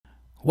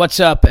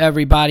What's up,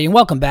 everybody, and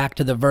welcome back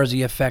to the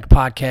Verzi Effect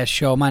podcast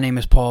show. My name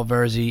is Paul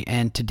Verzi,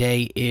 and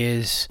today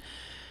is,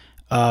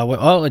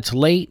 it's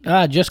late.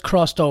 Just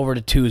crossed over to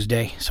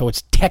Tuesday, so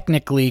it's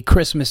technically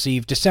Christmas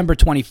Eve, December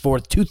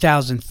 24th,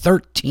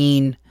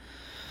 2013,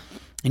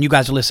 and you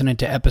guys are listening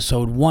to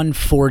episode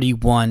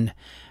 141.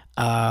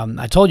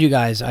 I told you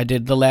guys I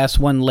did the last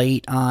one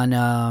late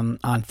on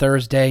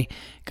Thursday.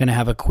 Gonna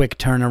have a quick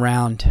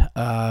turnaround,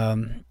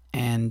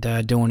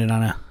 and doing it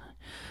on a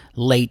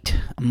late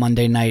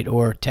Monday night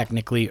or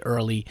technically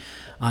early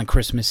on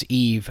Christmas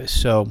Eve.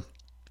 So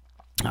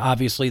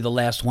obviously the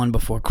last one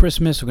before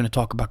Christmas. We're going to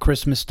talk about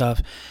Christmas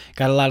stuff.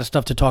 Got a lot of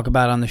stuff to talk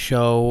about on the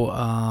show.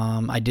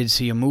 I did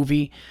see a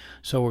movie,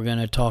 so we're going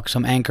to talk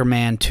some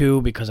Anchorman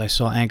 2 because I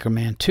saw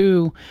Anchorman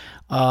 2.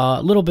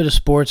 A little bit of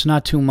sports,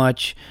 not too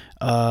much.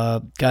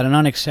 Got an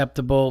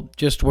unacceptable.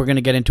 Just we're going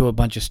to get into a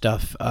bunch of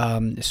stuff.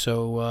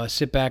 So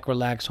sit back,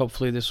 relax.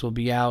 Hopefully this will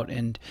be out,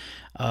 and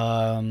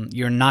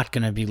you're not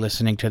going to be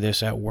listening to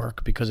this at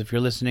work, because if you're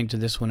listening to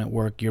this one at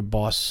work, your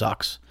boss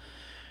sucks.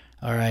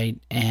 All right,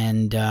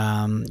 and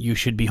you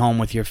should be home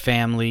with your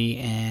family,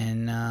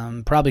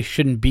 and probably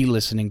shouldn't be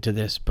listening to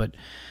this, but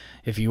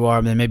if you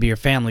are, then maybe your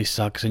family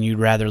sucks and you'd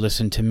rather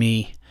listen to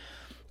me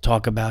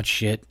talk about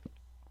shit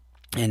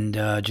and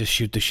just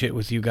shoot the shit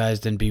with you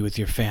guys than be with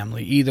your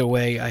family. Either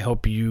way, I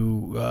hope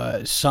you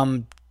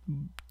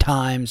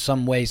sometime,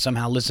 some way,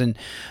 somehow listen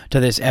to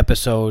this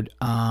episode.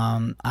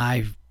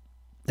 I've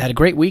had a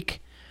great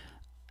week.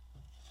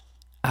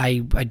 I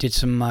did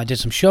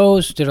some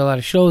shows, did a lot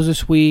of shows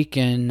this week,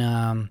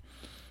 and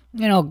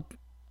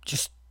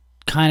just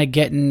kind of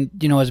getting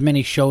as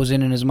many shows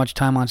in and as much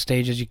time on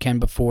stage as you can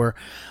before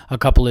a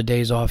couple of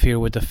days off here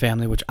with the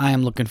family, which I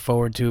am looking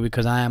forward to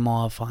because I am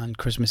off on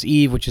Christmas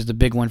Eve, which is the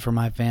big one for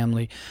my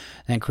family.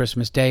 And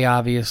Christmas Day,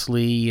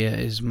 obviously,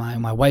 is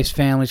my wife's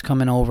family's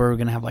coming over. We're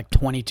gonna have like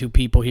 22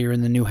 people here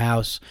in the new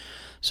house,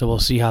 so we'll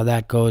see how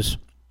that goes.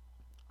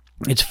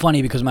 It's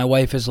funny because my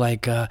wife is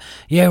like, yeah,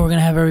 we're going to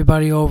have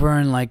everybody over,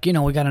 and like,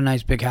 we got a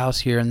nice big house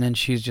here. And then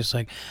she's just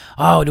like,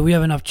 oh, do we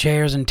have enough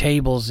chairs and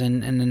tables?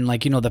 And then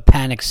like, the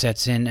panic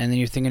sets in, and then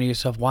you're thinking to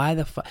yourself, why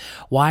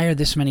are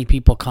this many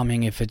people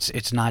coming if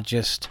it's not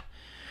just...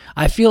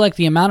 I feel like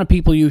the amount of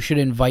people you should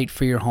invite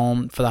for your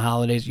home for the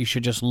holidays, you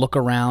should just look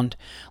around,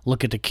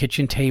 look at the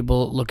kitchen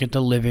table, look at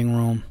the living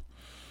room,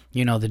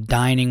 the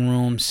dining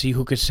room, see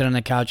who could sit on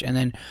the couch, and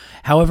then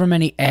however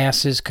many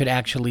asses could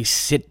actually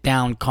sit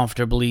down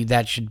comfortably,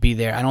 that should be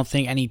there. I don't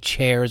think any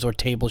chairs or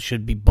tables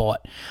should be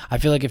bought. I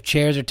feel like if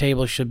chairs or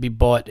tables should be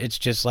bought, it's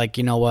just like,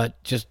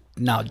 just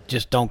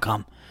don't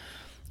come.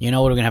 We're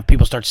going to have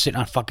people start sitting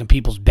on fucking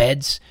people's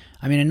beds.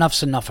 I mean,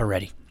 enough's enough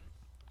already.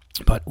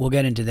 But we'll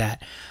get into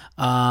that.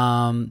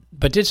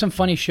 But did some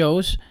funny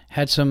shows,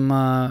 had some,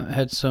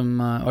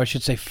 or I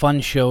should say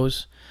fun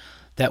shows.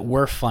 That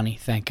were funny,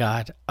 thank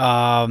God.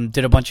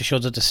 Did a bunch of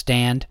shows at the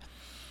Stand.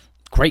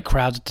 Great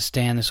crowds at the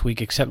Stand this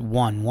week, except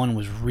one. One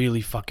was really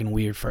fucking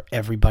weird for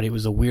everybody. It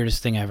was the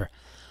weirdest thing ever.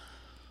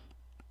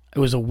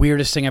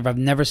 I've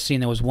never seen.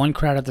 There was one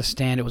crowd at the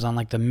Stand. It was on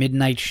like the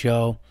midnight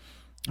show.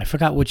 I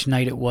forgot which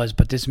night it was,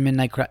 but this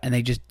midnight crowd, and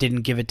they just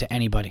didn't give it to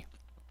anybody.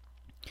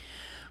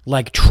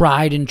 Like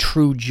tried and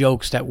true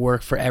jokes that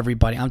work for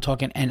everybody. I'm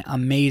talking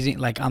amazing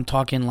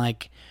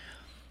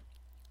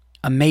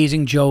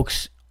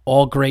jokes.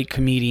 All great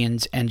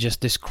comedians, and just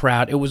this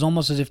crowd. It was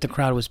almost as if the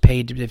crowd was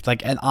paid.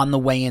 And on the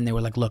way in, they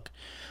were like, look,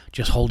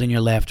 just hold in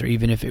your laughter,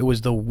 even if it was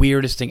the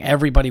weirdest thing.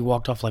 Everybody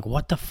walked off like,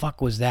 what the fuck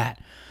was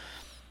that?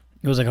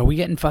 It was like, are we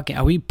getting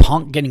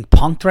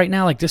punked right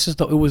now? Like,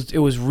 it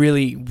was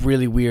really,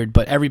 really weird,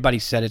 but everybody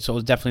said it, so it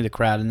was definitely the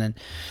crowd. And then,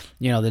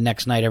 the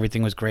next night,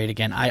 everything was great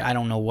again. I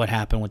don't know what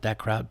happened with that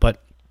crowd,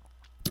 but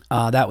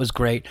that was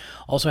great.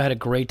 Also had a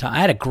great time. I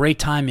had a great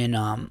time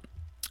in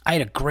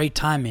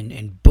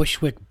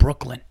Bushwick,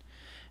 Brooklyn.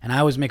 And I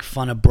always make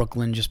fun of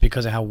Brooklyn just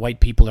because of how white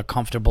people are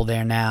comfortable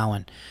there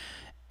now.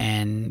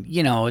 And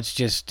it's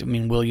just,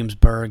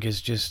 Williamsburg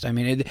is just,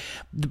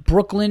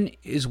 Brooklyn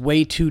is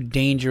way too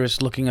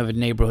dangerous looking of a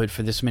neighborhood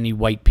for this many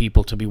white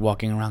people to be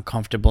walking around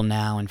comfortable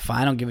now. And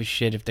I don't give a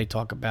shit if they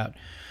talk about,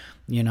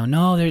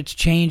 no, it's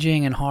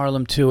changing, and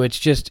Harlem too. It's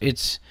just,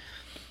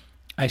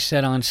 I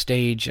said on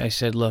stage,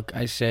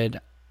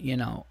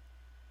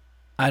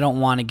 I don't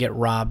want to get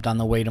robbed on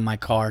the way to my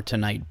car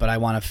tonight, but I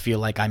want to feel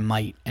like I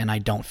might, and I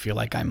don't feel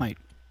like I might.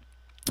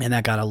 And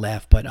that got a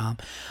laugh. But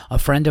a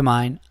friend of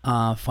mine,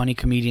 funny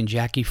comedian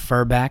Jackie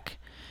Furback.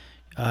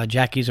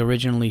 Jackie's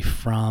originally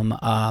from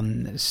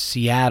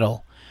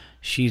Seattle.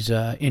 She's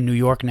in New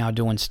York now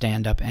doing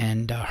stand-up,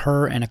 and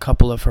her and a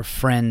couple of her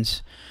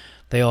friends,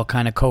 they all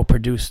kind of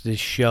co-produced this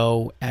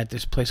show at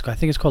this place. I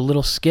think it's called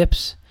Little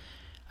Skips.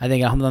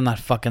 I'm not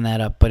fucking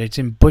that up, but it's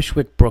in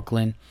Bushwick,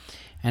 Brooklyn.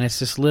 And it's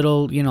this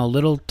little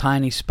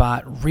tiny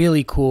spot,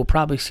 really cool,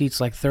 probably seats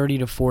like 30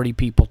 to 40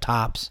 people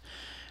tops,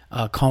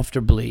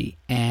 comfortably.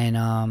 And,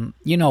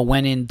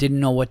 went in, didn't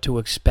know what to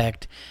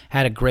expect,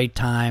 had a great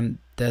time.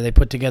 They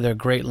put together a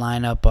great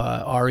lineup.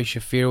 Ari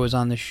Shaffir was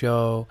on the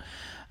show.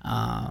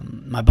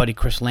 My buddy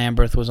Chris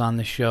Lamberth was on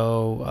the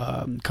show.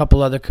 A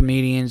couple other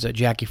comedians.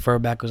 Jackie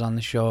Furback was on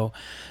the show.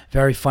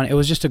 Very fun. It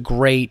was just a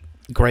great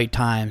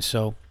time.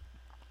 So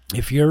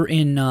if you're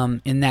in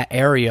that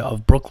area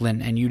of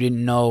Brooklyn and you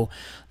didn't know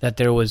that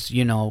there was,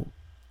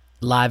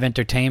 live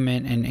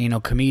entertainment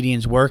and,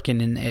 comedians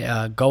working,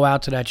 and go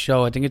out to that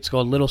show. I think it's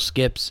called Little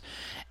Skips.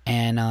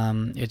 And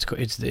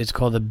it's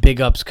called the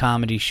Big Ups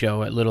Comedy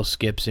Show at Little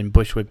Skips in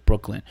Bushwick,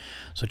 Brooklyn.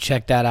 So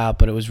check that out.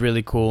 But it was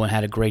really cool and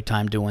had a great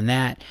time doing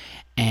that.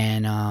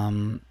 And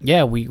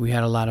we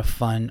had a lot of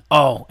fun.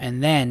 Oh,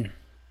 and then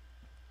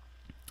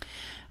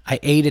I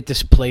ate at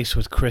this place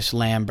with Chris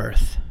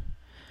Lamberth,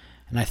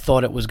 and I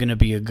thought it was going to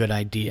be a good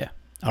idea.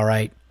 All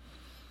right,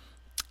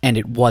 and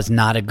it was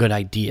not a good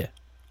idea.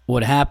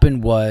 What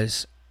happened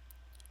was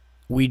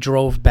we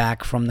drove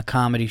back from the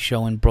comedy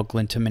show in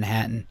Brooklyn to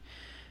Manhattan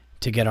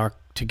to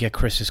get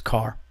Chris's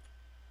car.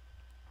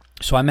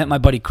 So I met my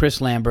buddy Chris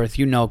Lamberth.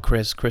 You know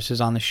Chris. Chris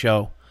is on the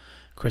show.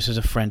 Chris is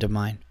a friend of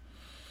mine.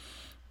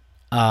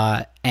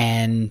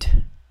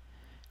 And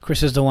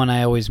Chris is the one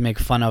I always make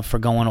fun of for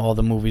going to all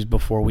the movies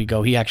before we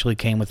go. He actually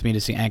came with me to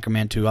see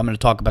Anchorman 2. I'm going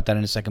to talk about that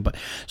in a second. But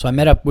so I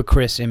met up with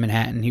Chris in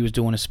Manhattan. He was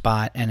doing a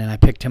spot, and then I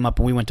picked him up,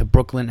 and we went to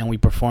Brooklyn, and we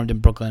performed in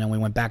Brooklyn, and we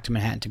went back to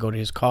Manhattan to go to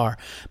his car.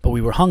 But we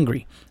were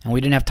hungry, and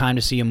we didn't have time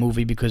to see a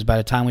movie because by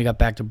the time we got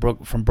back to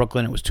from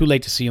Brooklyn, it was too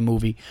late to see a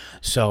movie.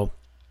 So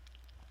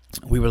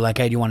we were like,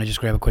 hey, do you want to just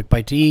grab a quick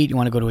bite to eat? You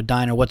want to go to a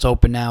diner? What's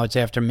open now? It's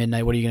after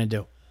midnight. What are you going to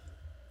do?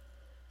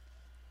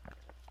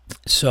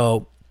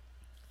 So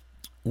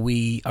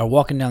we are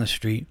walking down the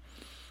street,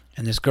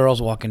 and this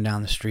girl's walking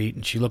down the street,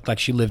 and she looked like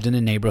she lived in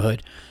the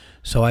neighborhood.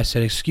 So I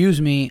said,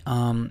 excuse me,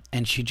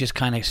 and she just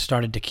kind of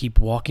started to keep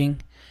walking,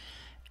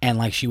 and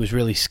like she was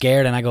really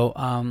scared, and I go,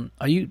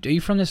 are you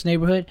from this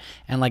neighborhood?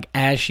 And like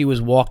as she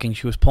was walking,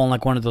 she was pulling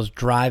like one of those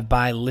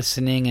drive-by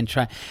listening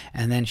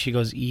and then she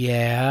goes,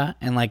 yeah,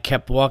 and like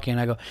kept walking, and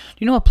I go, do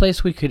you know what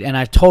place we could, and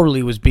I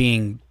totally was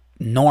being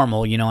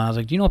normal, and I was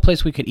like, do you know what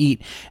place we could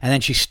eat? And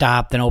then she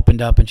stopped and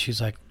opened up, and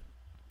she's like,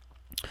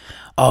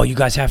 oh, you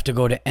guys have to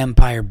go to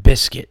Empire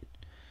Biscuit.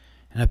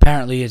 And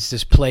apparently it's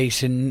this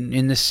place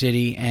in the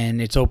city,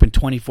 and it's open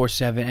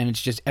 24/7, and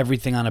it's just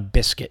everything on a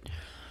biscuit.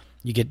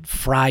 You get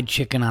fried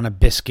chicken on a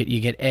biscuit. You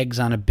get eggs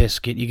on a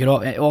biscuit. You get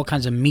all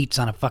kinds of meats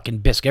on a fucking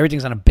biscuit.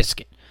 Everything's on a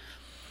biscuit.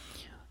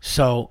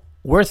 So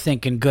we're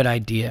thinking, good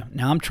idea.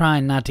 Now, I'm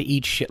trying not to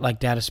eat shit like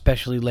that,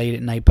 especially late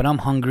at night, but I'm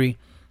hungry.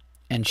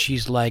 And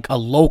she's like, a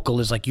local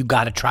is like, you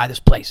got to try this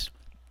place.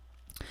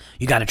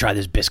 You got to try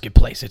this biscuit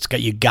place.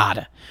 You got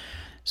to.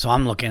 So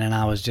I'm looking, and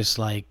I was just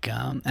like,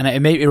 and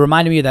it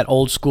reminded me of that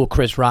old school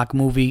Chris Rock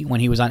movie when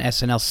he was on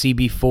SNL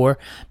CB4.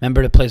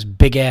 Remember the place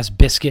Big Ass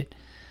Biscuit?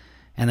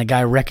 And the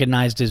guy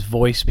recognized his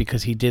voice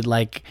because he did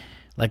like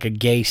a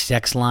gay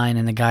sex line,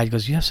 and the guy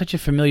goes, you have such a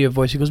familiar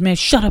voice. He goes, man,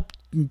 shut up,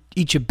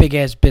 eat your big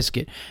ass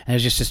biscuit. And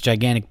there's just this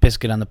gigantic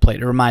biscuit on the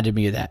plate. It reminded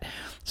me of that.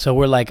 So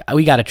we're like,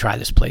 we got to try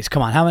this place.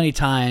 Come on, how many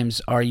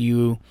times are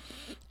you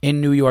in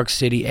New York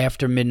City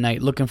after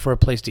midnight looking for a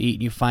place to eat,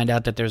 and you find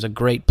out that there's a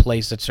great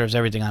place that serves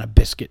everything on a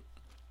biscuit?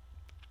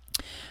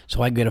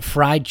 So I get a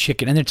fried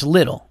chicken, and it's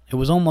little. It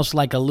was almost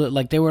like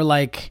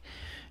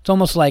it's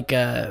almost like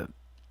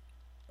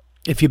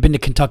if you've been to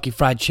Kentucky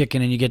Fried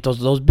Chicken and you get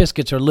those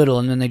biscuits are little,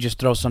 and then they just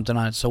throw something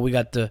on it. So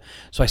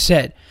I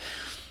said,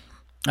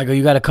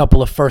 you got a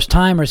couple of first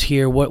timers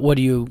here. What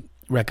do you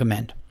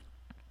recommend?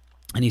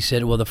 And he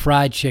said, well, the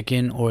fried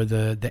chicken or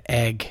the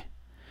egg.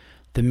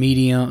 The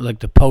medium, like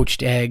the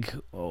poached egg,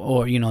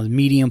 or the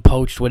medium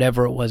poached,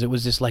 whatever it was. It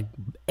was this like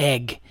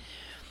egg,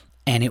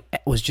 and it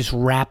was just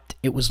wrapped.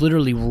 It was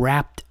literally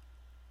wrapped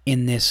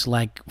in this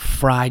like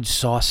fried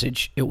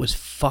sausage. It was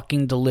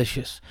fucking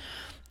delicious.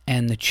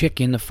 And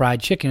the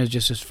fried chicken, is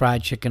just this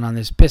fried chicken on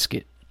this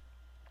biscuit.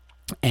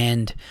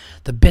 And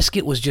the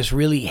biscuit was just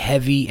really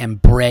heavy and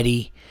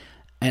bready.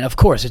 And of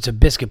course, it's a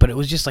biscuit, but it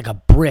was just like a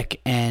brick.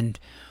 And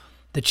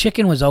the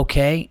chicken was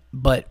okay,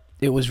 but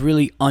it was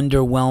really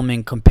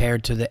underwhelming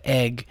compared to the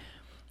egg,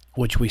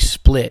 which we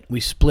split. We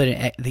split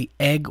it. The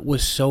egg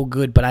was so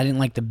good, but I didn't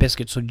like the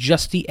biscuit. So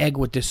just the egg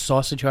with this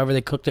sausage, however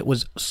they cooked it,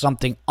 was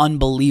something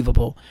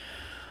unbelievable.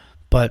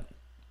 But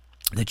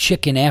the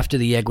chicken after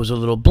the egg was a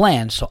little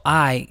bland. So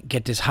I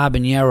get this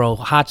habanero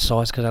hot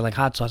sauce, because I like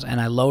hot sauce, and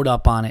I load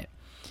up on it,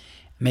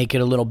 make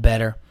it a little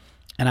better.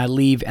 And I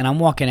leave, and I'm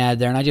walking out of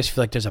there, and I just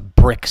feel like there's a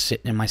brick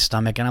sitting in my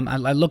stomach. And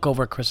I look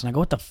over at Chris, and I go,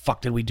 what the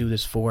fuck did we do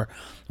this for?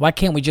 Why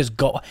can't we just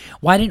go?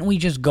 Why didn't we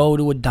just go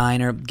to a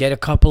diner, get a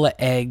couple of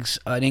eggs,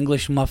 an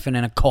English muffin,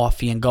 and a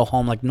coffee, and go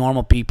home like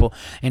normal people?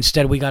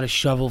 Instead, we got to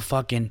shovel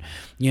fucking,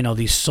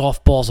 these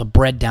soft balls of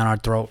bread down our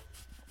throat.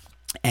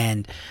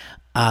 And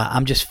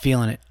I'm just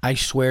feeling it. I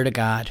swear to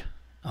God,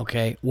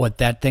 okay, what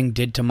that thing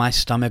did to my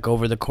stomach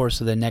over the course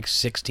of the next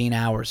 16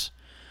 hours.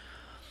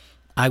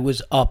 I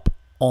was up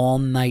all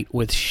night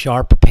with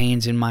sharp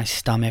pains in my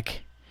stomach.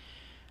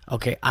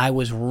 Okay, I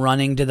was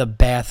running to the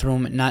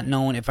bathroom, not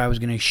knowing if I was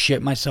going to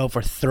shit myself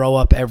or throw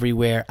up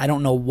everywhere. I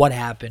don't know what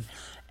happened.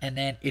 And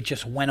then it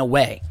just went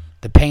away.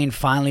 The pain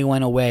finally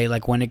went away.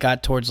 Like when it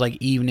got towards like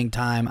evening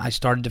time, I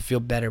started to feel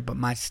better, but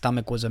my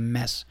stomach was a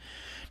mess.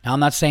 Now, I'm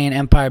not saying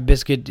Empire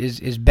Biscuit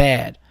is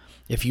bad.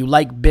 If you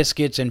like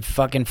biscuits and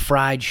fucking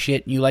fried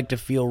shit and you like to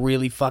feel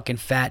really fucking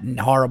fat and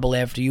horrible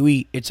after you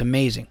eat, it's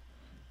amazing.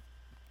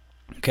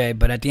 Okay,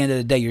 but at the end of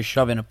the day, you're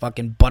shoving a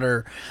fucking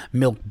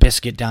buttermilk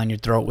biscuit down your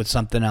throat with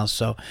something else.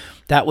 So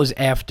that was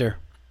after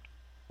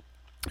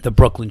the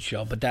Brooklyn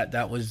show, but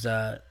that was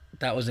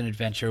an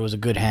adventure. It was a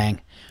good hang.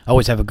 I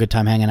always have a good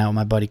time hanging out with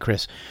my buddy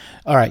Chris.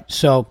 All right,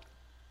 so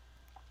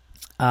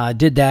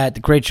did that.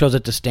 The great shows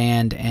at the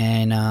Stand,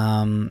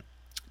 and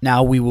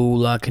now we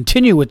will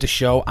continue with the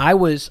show. I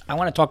want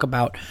to talk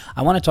about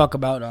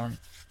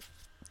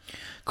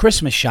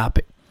Christmas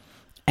shopping.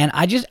 And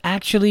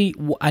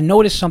I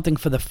noticed something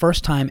for the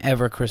first time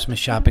ever Christmas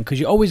shopping, because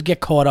you always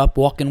get caught up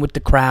walking with the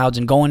crowds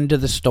and going into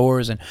the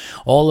stores, and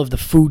all of the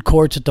food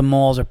courts at the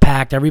malls are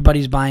packed.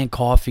 Everybody's buying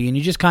coffee, and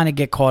you just kind of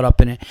get caught up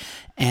in it.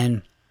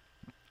 And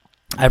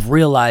I've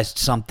realized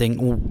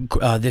something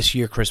this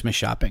year Christmas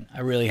shopping. I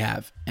really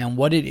have. And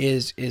what it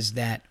is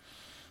that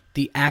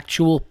the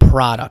actual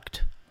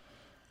product,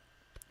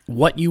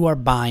 what you are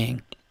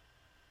buying,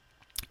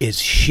 is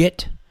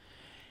shit,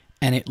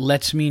 and it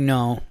lets me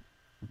know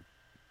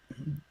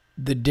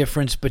the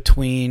difference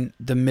between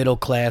the middle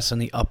class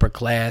and the upper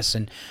class,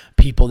 and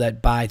people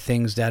that buy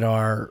things that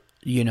are,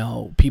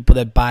 people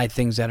that buy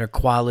things that are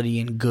quality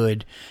and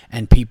good,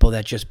 and people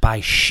that just buy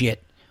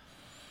shit.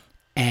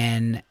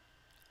 And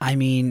I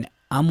mean,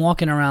 I'm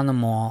walking around the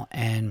mall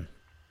and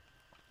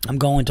I'm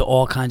going to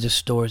all kinds of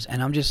stores,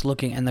 and I'm just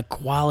looking, and the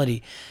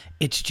quality,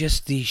 it's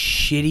just these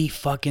shitty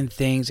fucking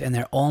things, and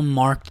they're all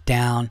marked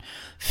down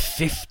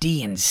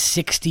 50 and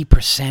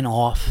 60%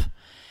 off.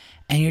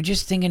 And you're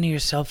just thinking to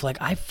yourself, like,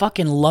 I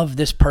fucking love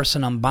this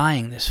person I'm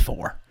buying this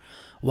for.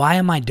 Why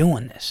am I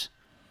doing this?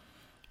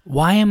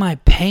 Why am I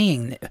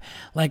paying?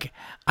 Like,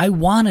 I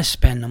want to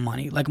spend the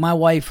money. Like, my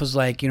wife was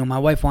like, my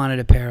wife wanted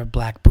a pair of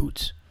black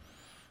boots.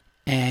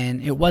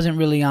 And it wasn't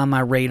really on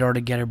my radar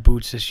to get her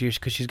boots this year,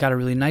 because she's got a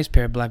really nice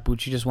pair of black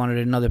boots. She just wanted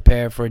another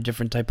pair for a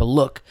different type of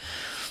look.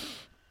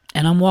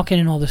 And I'm walking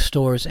in all the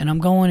stores, and I'm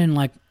going in,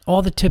 like,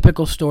 all the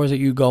typical stores that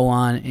you go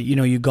on,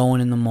 you go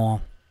in the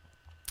mall.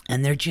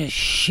 And they're just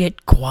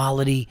shit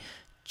quality,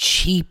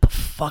 cheap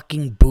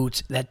fucking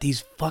boots that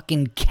these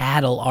fucking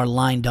cattle are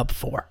lined up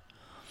for.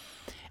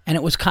 And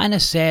it was kind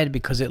of sad,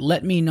 because it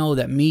let me know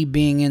that me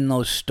being in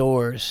those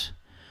stores,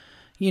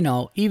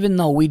 even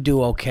though we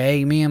do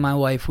okay, me and my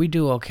wife, we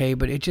do okay,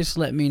 but it just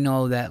let me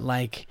know that,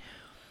 like,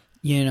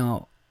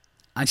 I'm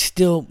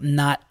still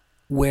not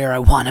where I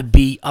want to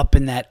be, up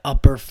in that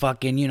upper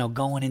fucking,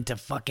 going into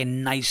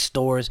fucking nice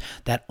stores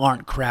that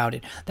aren't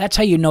crowded. That's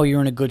how you know you're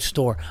in a good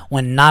store,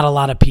 when not a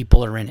lot of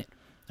people are in it.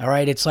 All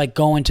right, it's like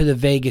going to the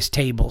Vegas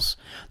tables.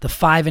 The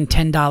 $5 and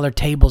 $10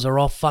 tables are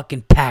all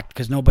fucking packed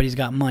because nobody's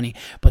got money.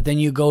 But then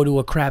you go to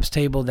a craps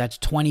table that's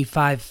 $25,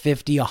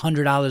 $50,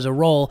 $100 a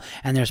roll,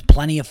 and there's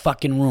plenty of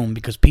fucking room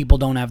because people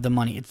don't have the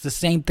money. It's the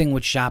same thing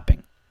with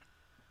shopping.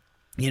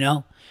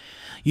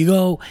 You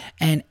go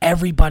and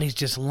everybody's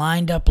just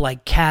lined up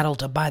like cattle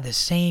to buy the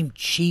same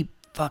cheap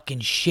fucking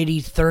shitty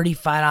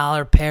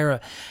 $35 pair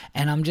of,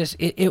 and I'm just,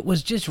 it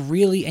was just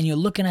really, and you're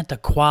looking at the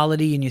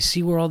quality and you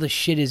see where all the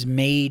shit is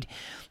made.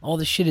 All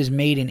the shit is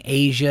made in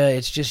Asia.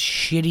 It's just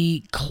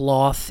shitty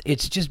cloth.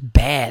 It's just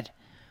bad.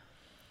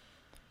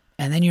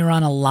 And then you're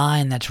on a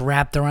line that's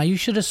wrapped around. You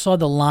should have saw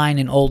the line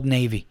in Old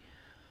Navy.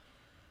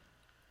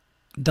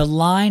 The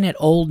line at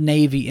Old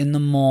Navy in the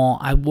mall,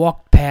 I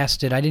walked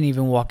past it. I didn't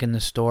even walk in the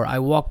store. I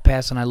walked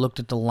past and I looked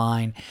at the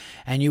line,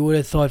 and you would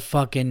have thought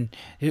fucking,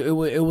 it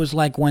was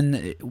like when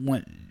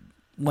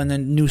the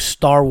new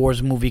Star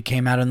Wars movie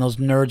came out and those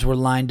nerds were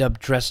lined up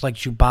dressed like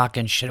Chewbacca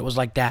and shit. It was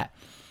like that.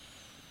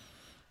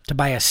 To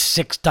buy a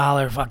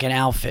 $6 fucking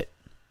outfit.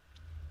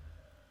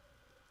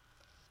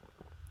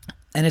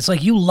 And it's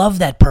like, you love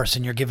that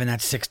person you're giving that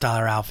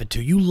 $6 outfit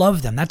to. You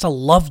love them. That's a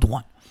loved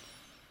one.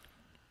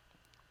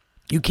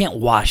 You can't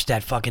wash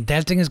that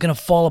thing is going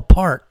to fall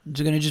apart. It's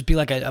going to just be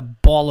like a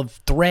ball of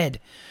thread.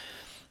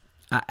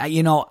 I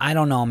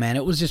don't know, man.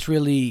 It was just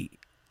really,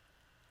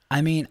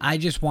 I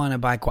just want to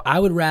buy, I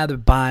would rather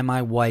buy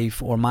my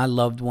wife or my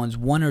loved ones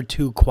one or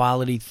two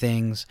quality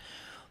things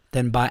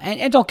than buy,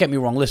 and don't get me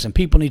wrong, listen,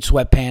 people need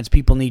sweatpants,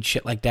 people need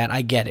shit like that,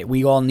 I get it.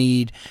 We all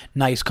need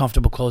nice,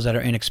 comfortable clothes that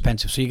are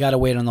inexpensive, so you got to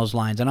wait on those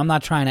lines, and I'm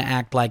not trying to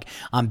act like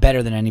I'm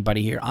better than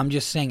anybody here. I'm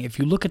just saying, if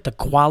you look at the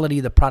quality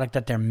of the product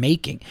that they're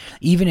making,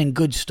 even in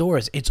good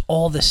stores, it's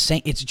all the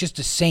same. It's just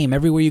the same.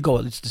 Everywhere you go,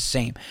 it's the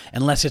same,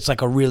 unless it's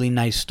like a really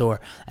nice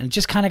store, and it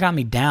just kind of got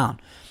me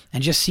down.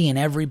 And just seeing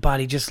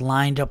everybody just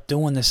lined up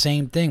doing the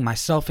same thing,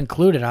 myself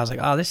included, I was like,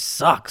 oh, this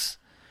sucks.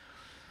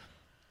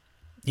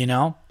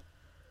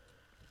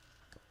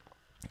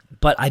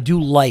 But I do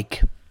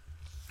like,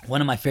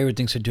 one of my favorite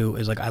things to do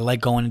is, like, I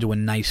like going into a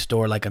nice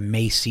store like a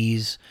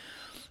Macy's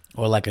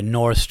or like a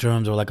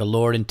Nordstrom's or like a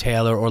Lord and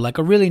Taylor or like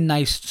a really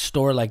nice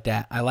store like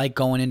that. I like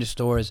going into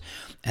stores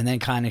and then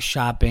kind of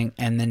shopping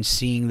and then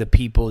seeing the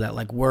people that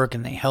like work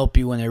and they help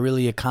you and they're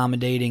really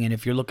accommodating. And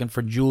if you're looking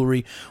for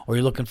jewelry or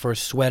you're looking for a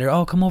sweater,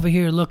 oh, come over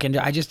here, look. And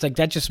I just like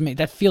that.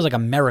 That feels like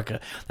America.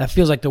 That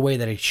feels like the way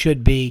that it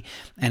should be,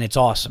 and it's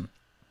awesome,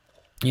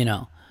 you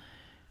know.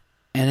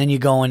 And then you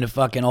go into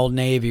fucking Old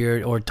Navy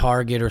or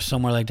Target or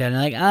somewhere like that, and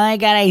like, oh my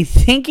God, I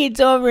think it's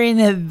over in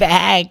the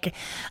back.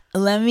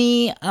 Let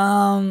me,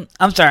 I'm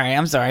sorry.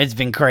 It's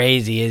been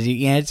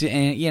crazy. And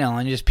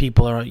just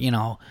people are,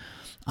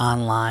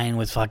 online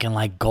with fucking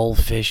like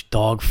goldfish,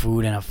 dog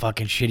food, and a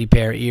fucking shitty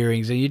pair of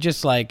earrings, and you're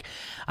just like,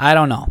 I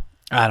don't know.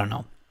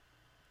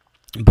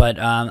 But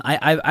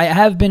I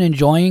have been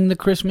enjoying the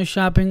Christmas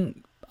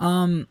shopping.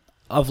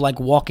 Of like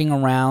walking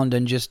around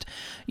and just,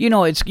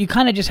 it's you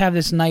kind of just have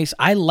this nice.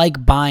 I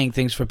like buying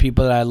things for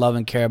people that I love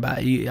and care about.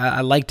 I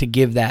like to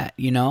give that,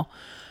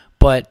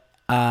 but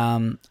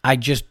I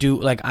just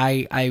do like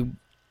my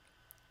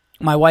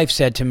wife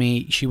said to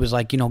me, she was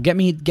like, get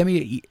me,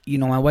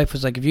 my wife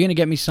was like, if you're gonna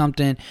get me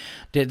something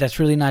that's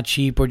really not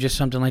cheap or just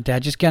something like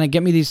that, just kind of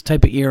get me these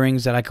type of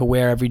earrings that I could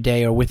wear every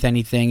day or with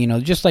anything,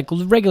 just like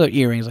regular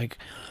earrings, like,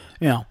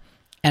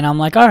 And I'm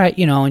like, all right,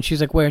 and she's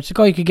like, where? It's like,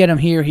 oh, you could get them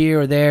here,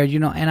 or there,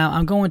 and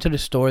I'm going to the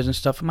stores and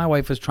stuff, and my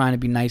wife was trying to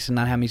be nice and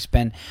not have me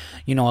spend,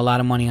 a lot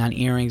of money on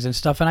earrings and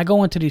stuff, and I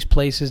go into these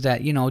places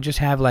that, just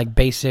have, like,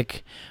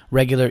 basic,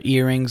 regular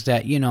earrings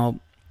that,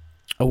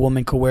 a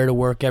woman could wear to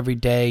work every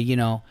day,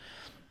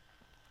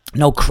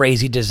 no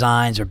crazy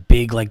designs or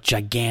big, like,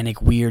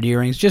 gigantic, weird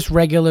earrings, just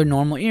regular,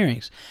 normal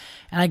earrings.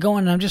 And I go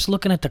in and I'm just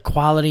looking at the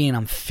quality, and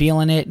I'm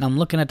feeling it, and I'm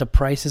looking at the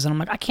prices, and I'm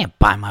like, I can't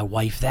buy my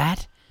wife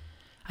that.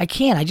 I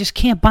just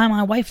can't buy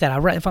my wife that.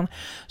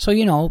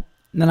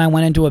 Then I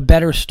went into a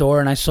better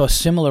store and I saw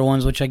similar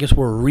ones, which I guess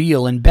were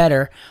real and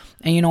better.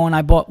 And, and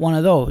I bought one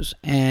of those.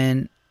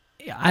 And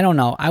I don't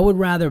know. I would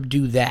rather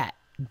do that.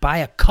 Buy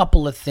a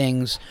couple of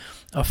things,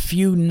 a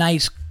few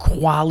nice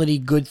quality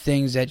good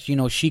things that,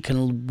 she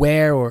can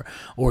wear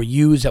or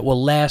use that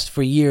will last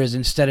for years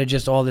instead of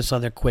just all this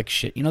other quick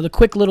shit. The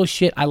quick little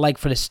shit I like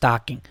for the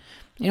stocking.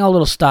 A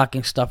little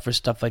stocking stuff for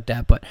stuff like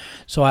that. But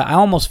so I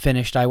almost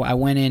finished.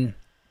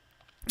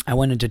 I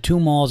went into 2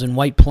 malls in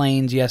White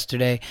Plains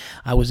yesterday.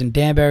 I was in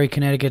Danbury,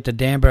 Connecticut, the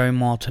Danbury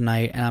Mall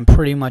tonight, and I'm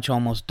pretty much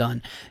almost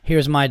done.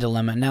 Here's my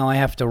dilemma. Now I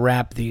have to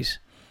wrap these.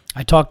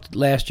 I talked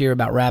last year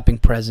about wrapping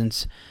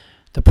presents.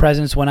 The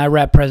presents, when I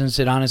wrap presents,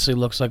 it honestly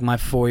looks like my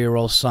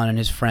 4-year-old son and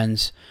his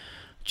friends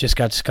just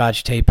got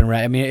Scotch tape and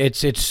wrap. I mean,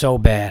 it's so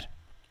bad.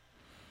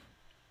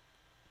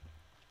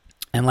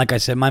 And like I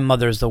said, my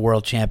mother is the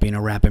world champion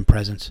of wrapping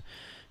presents.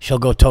 She'll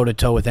go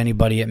toe-to-toe with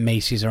anybody at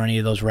Macy's or any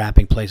of those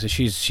wrapping places.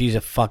 She's a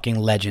fucking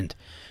legend.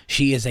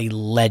 She is a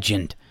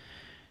legend.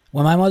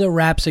 When my mother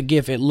wraps a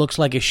gift, it looks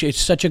like it's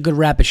such a good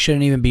wrap, it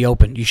shouldn't even be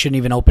opened. You shouldn't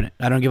even open it.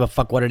 I don't give a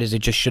fuck what it is.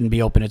 It just shouldn't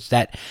be open. It's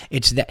that.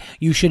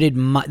 You should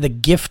admire. The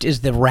gift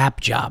is the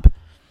wrap job.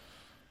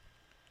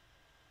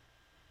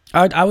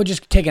 I would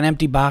just take an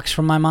empty box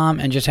from my mom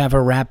and just have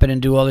her wrap it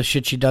and do all the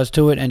shit she does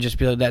to it and just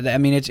be like that. I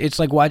mean, it's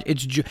like what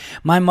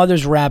my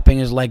mother's wrapping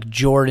is like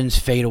Jordan's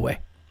fadeaway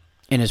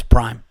in his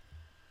prime.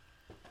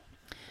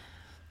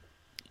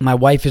 My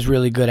wife is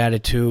really good at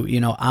it too.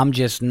 I'm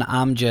just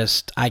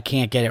I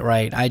can't get it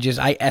right.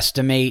 I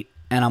estimate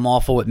and I'm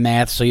awful with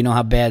math, so you know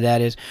how bad that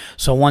is.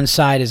 So one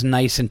side is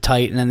nice and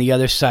tight and then the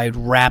other side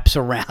wraps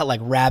around, like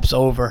wraps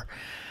over,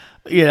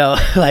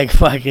 like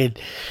fucking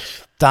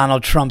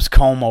Donald Trump's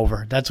comb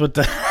over. That's what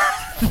the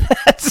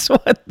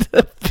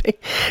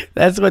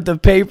that's what the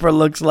paper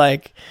looks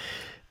like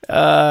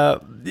on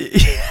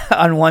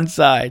one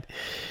side.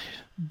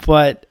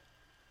 But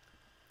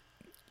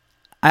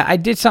I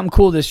did something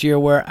cool this year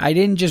where I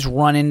didn't just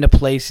run into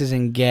places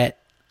and get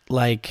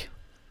like,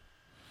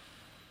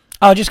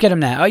 oh, just get him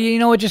that. Oh, you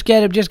know what? Just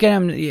get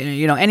him,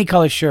 any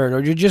color shirt, or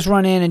you just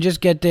run in and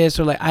just get this,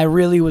 or like I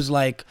really was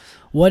like,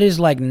 what is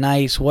like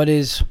nice? What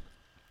is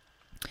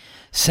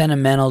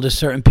sentimental to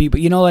certain people?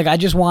 Like I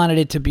just wanted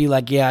it to be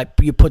like, yeah,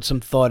 you put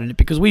some thought in it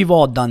because we've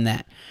all done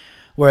that.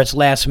 Where it's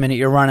last minute,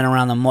 you're running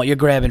around the mall, you're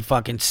grabbing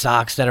fucking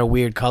socks that are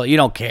weird color. You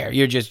don't care.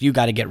 You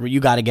got to get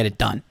it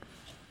done.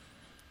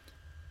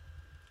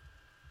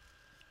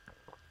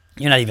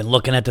 You're not even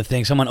looking at the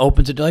thing. Someone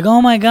opens it, they're like,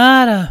 oh my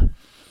God, a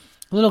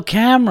little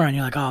camera. And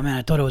you're like, oh man,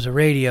 I thought it was a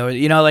radio.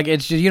 Like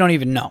it's just, you don't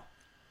even know.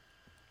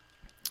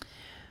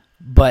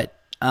 But,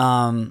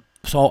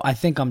 so I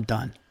think I'm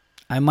done.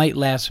 I might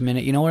last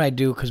minute. You know what I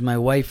do? Because my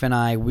wife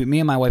and me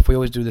and my wife, we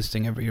always do this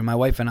thing every year. My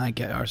wife and I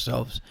get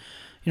ourselves,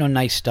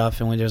 nice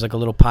stuff. And there's like a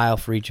little pile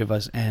for each of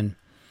us. And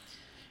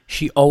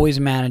she always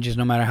manages,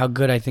 no matter how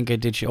good I think I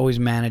did, she always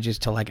manages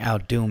to like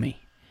outdo me.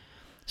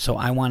 So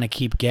I want to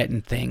keep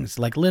getting things,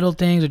 like little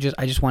things,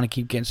 I just want to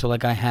keep getting, so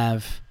like I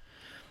have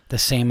the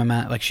same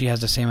amount, like she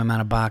has the same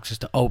amount of boxes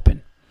to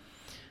open.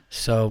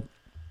 So,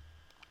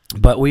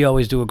 but we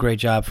always do a great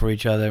job for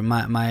each other.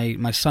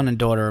 My son and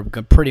daughter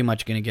are pretty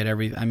much going to get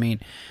everything. I mean,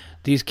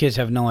 these kids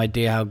have no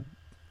idea how,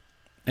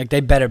 like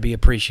they better be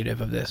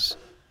appreciative of this,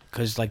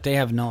 because like they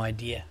have no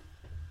idea.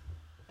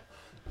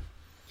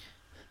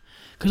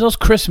 Because those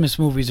Christmas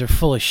movies are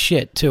full of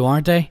shit, too,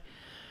 aren't they?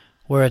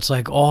 Where it's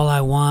like, all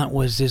I want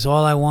was this,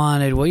 all I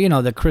wanted, well, you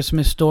know, the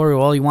Christmas Story,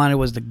 all he wanted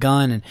was the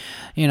gun, and,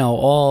 you know,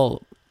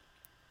 all,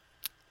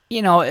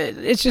 you know,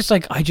 it's just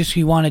like,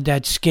 he wanted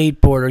that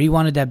skateboard, or he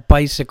wanted that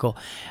bicycle,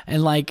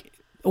 and like,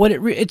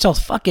 it's a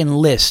fucking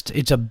list.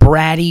 It's a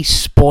bratty,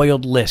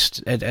 spoiled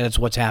list. That's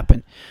what's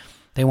happened.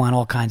 They want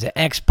all kinds of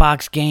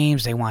Xbox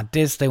games, they want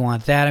this, they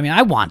want that. I mean,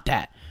 I want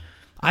that.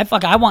 I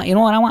want, you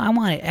know what, I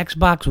want an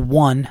Xbox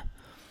One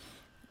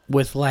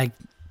with, like,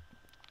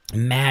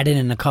 Madden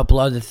and a couple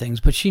other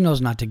things, but she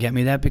knows not to get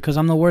me that because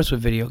I'm the worst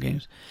with video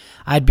games.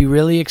 I'd be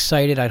really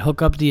excited. I'd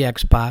hook up the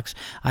Xbox.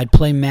 I'd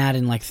play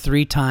Madden like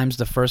 3 times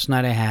the first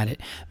night I had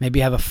it. Maybe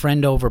have a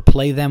friend over,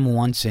 play them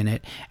once in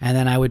it, and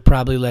then I would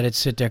probably let it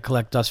sit there,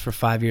 collect dust for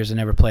 5 years and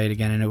never play it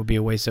again, and it would be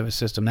a waste of a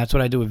system. That's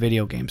what I do with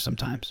video games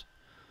sometimes.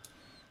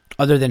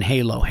 Other than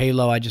Halo.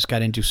 Halo I just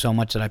got into so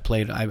much that I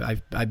played.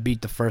 I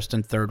beat the first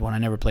and third one. I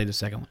never played the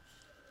second one.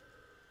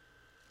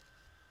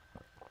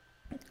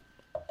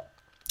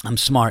 I'm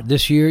smart.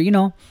 This year, you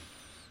know,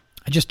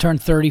 I just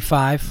turned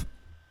 35.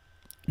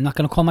 I'm not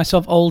going to call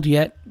myself old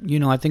yet. You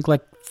know, I think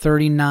like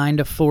 39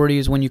 to 40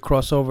 is when you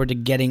cross over to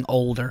getting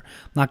older.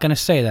 I'm not going to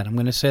say that. I'm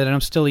going to say that I'm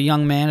still a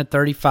young man at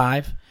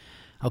 35.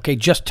 Okay,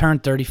 just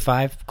turned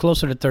 35,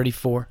 closer to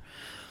 34.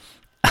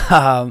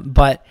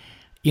 But,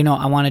 you know,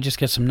 I want to just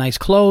get some nice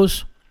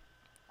clothes.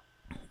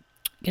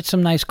 Get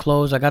some nice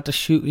clothes. I got the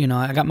shoe, you know,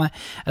 I got my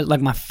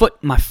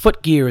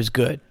foot gear is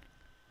good.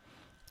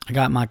 I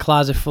got my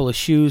closet full of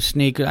shoes,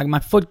 sneakers. My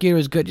foot gear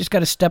is good. Just got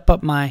to step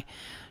up my,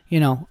 you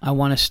know, I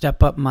want to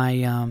step up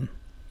my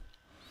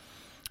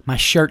my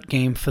shirt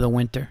game for the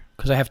winter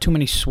because I have too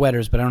many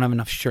sweaters, but I don't have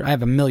enough shirts. I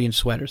have a million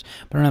sweaters,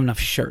 but I don't have enough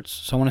shirts.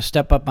 So I want to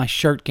step up my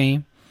shirt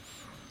game.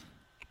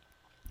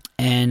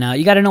 And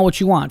you got to know what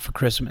you want for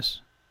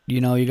Christmas. You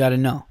know, you got to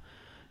know.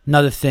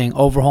 Another thing,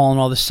 overhauling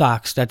all the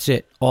socks. That's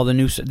it. All the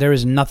new. There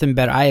is nothing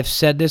better. I have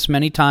said this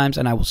many times,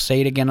 and I will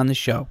say it again on the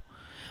show.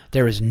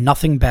 There is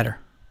nothing better.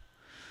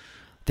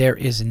 There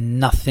is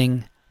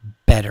nothing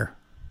better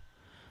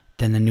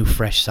than the new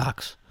fresh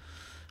socks.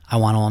 I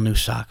want all new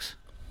socks.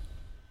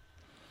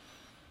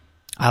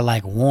 I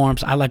like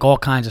warms. I like all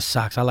kinds of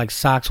socks. I like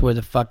socks with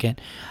the fucking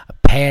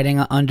padding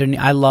underneath.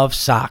 I love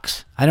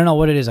socks. I don't know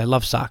what it is. I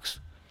love socks.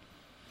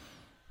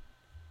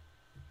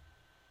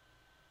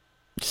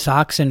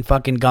 Socks and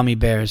fucking gummy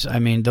bears. I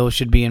mean, those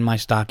should be in my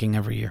stocking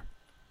every year.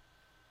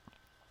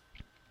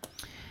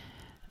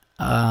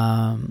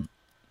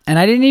 And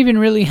I didn't even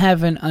really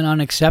have an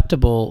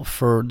unacceptable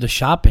for the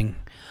shopping.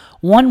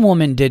 One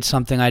woman did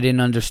something I didn't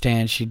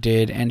understand she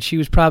did, and she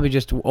was probably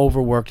just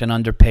overworked and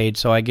underpaid,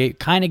 so I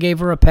kind of gave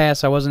her a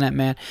pass. I wasn't that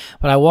mad.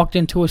 But I walked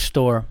into a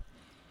store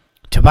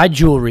to buy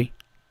jewelry.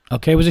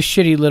 Okay, it was a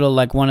shitty little,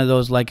 like, one of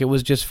those, like, it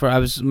was just for,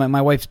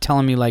 my wife's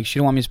telling me, like, she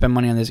didn't want me to spend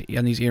money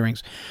on these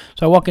earrings.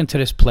 So I walk into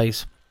this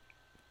place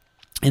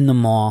in the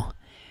mall,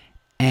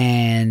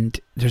 and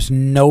there's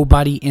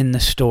nobody in the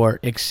store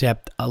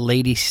except a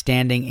lady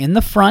standing in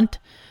the front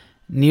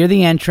near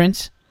the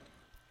entrance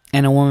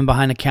and a woman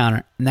behind the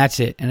counter. And that's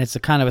it. And it's a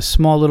kind of a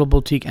small little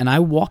boutique. And I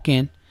walk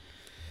in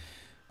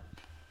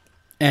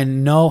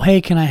and no,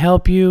 hey, can I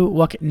help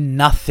you?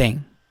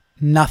 Nothing.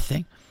 And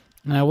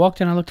I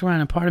walked in, I looked around,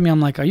 and part of me,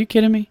 I'm like, are you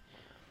kidding me?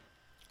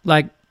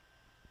 Like,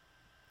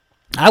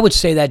 I would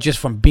say that just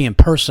from being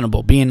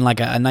personable, being like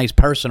a nice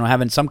person or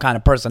having some kind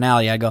of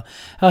personality. I go,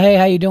 oh, hey,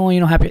 how you doing?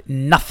 You don't have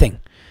nothing.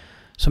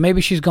 So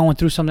maybe she's going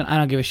through something. I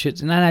don't give a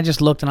shit. And then I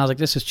just looked and I was like,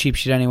 this is cheap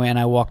shit anyway. And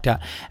I walked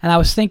out. And I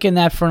was thinking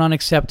that for an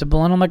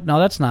unacceptable. And I'm like, no,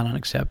 that's not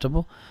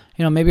unacceptable.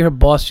 You know, maybe her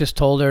boss just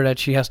told her that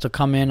she has to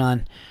come in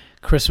on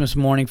Christmas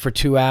morning for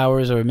 2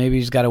 hours, or maybe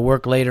she's got to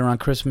work later on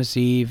Christmas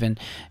Eve, and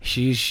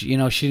she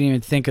didn't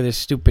even think of this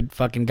stupid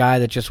fucking guy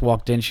that just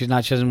walked in. She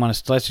doesn't want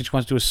to, she just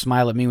wants to do a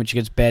smile at me when she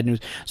gets bad news.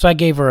 So I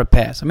gave her a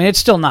pass. I mean, it's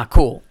still not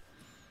cool,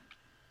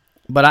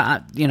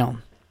 but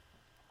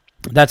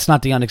that's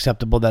not the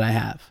unacceptable that I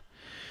have.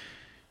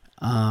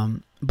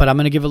 But I'm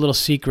going to give a little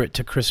secret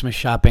to Christmas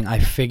shopping. I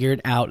figured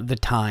out the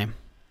time.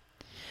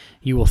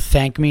 You will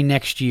thank me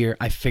next year.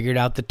 I figured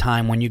out the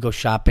time when you go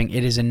shopping.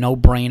 It is a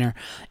no-brainer.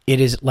 It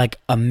is like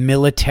a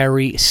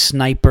military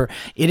sniper.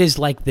 It is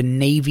like the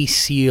Navy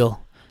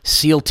SEAL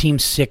Team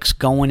 6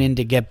 going in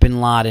to get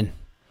Bin Laden.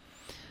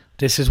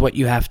 This is what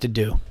you have to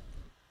do.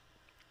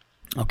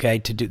 Okay,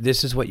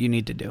 this is what you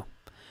need to do.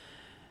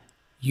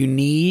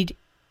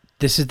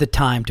 This is the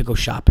time to go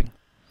shopping.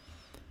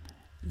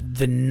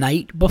 The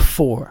night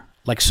before,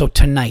 so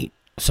tonight.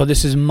 So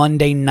this is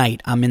Monday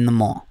night. I'm in the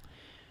mall.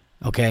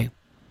 Okay?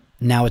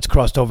 Now it's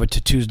crossed over to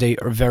Tuesday,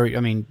 or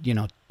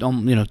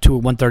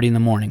 1:30 in the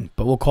morning,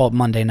 but we'll call it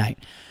Monday night.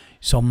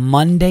 So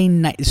Monday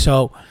night,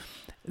 so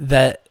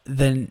the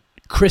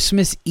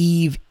Christmas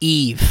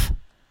Eve,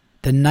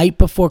 the night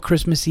before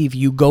Christmas Eve,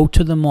 you go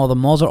to the mall. The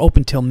malls are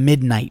open till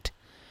midnight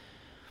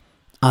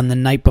on the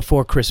night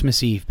before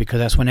Christmas Eve because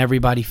that's when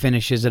everybody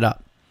finishes it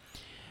up.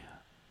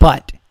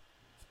 But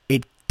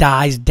it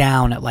dies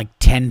down at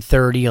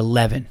 10:30,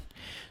 11.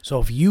 So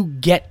if you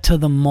get to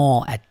the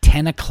mall at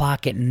 10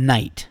 o'clock at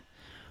night,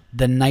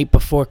 the night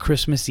before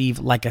Christmas Eve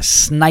like a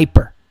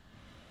sniper.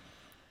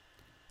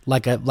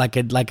 Like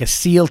a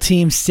SEAL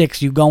Team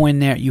 6, you go in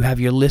there, you have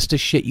your list of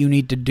shit you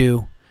need to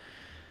do.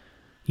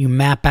 You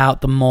map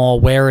out the mall,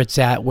 where it's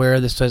at, where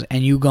this is,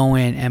 and you go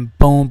in and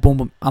boom, boom,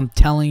 boom. I'm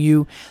telling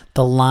you,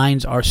 the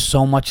lines are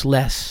so much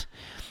less.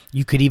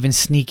 You could even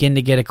sneak in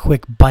to get a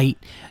quick bite.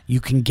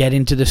 You can get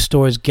into the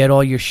stores, get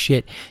all your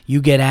shit.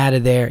 You get out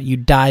of there. You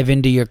dive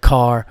into your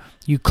car.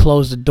 You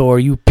close the door.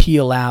 You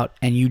peel out,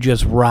 and you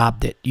just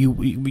robbed it.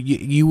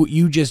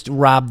 You just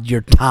robbed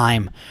your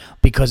time,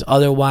 because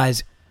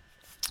otherwise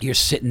you're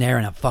sitting there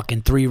in a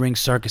fucking 3-ring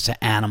circus of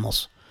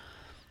animals.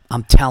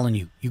 I'm telling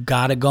you, you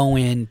got to go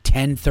in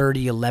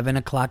 10:30, 11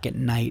 o'clock at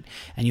night,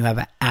 and you have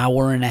an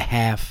hour and a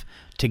half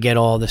to get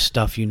all the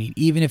stuff you need.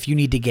 Even if you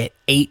need to get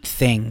 8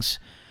 things,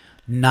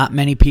 not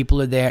many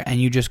people are there,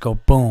 and you just go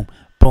boom,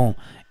 boom.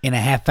 In a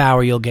half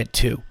hour, you'll get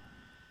 2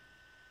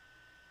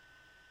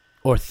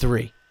 or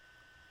 3.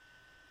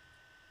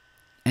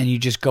 And you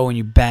just go and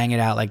you bang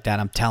it out like that,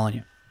 I'm telling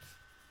you.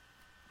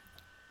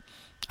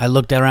 I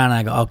looked around and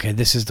I go, okay,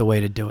 this is the way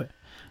to do it.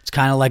 It's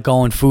kind of like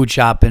going food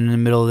shopping in the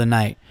middle of the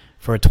night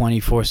for a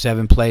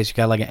 24/7 place. You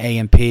got like an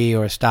A&P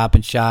or a Stop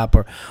and Shop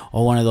or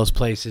one of those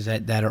places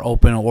that are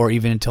open, or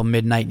even until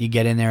midnight. You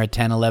get in there at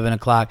 10, 11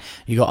 o'clock.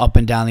 You go up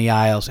and down the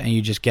aisles and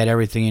you just get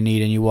everything you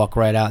need and you walk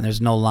right out and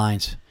there's no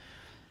lines.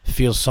 It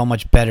feels so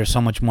much better, so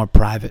much more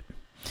private.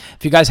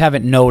 If you guys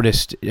haven't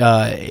noticed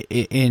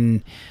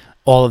in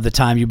all of the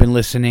time you've been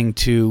listening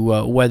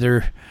to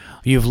whether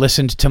you've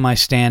listened to my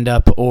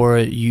stand-up or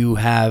you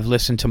have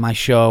listened to my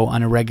show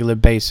on a regular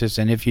basis,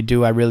 and if you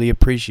do, I really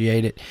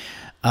appreciate it.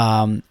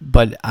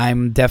 But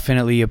I'm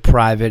definitely a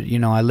private.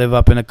 I live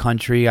up in the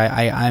country.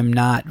 I'm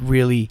not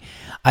really...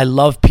 I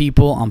love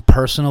people. I'm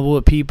personable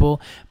with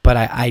people, but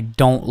I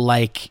don't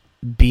like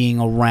being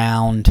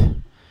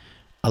around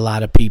a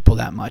lot of people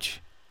that much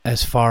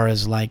as far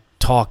as, like,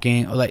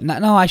 talking.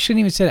 No, I shouldn't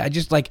even say that. I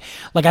just like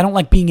I don't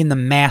like being in the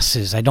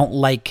masses. I don't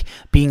like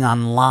being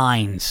on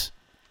lines.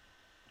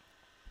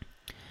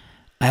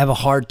 I have a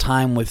hard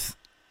time with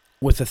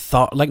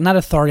authority, like not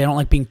authority. I don't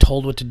like being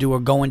told what to do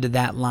or go into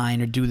that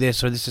line or do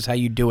this or this is how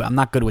you do it. I'm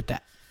not good with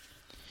that.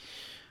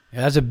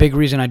 Yeah, that's a big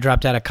reason I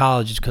dropped out of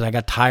college, is because I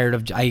got tired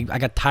of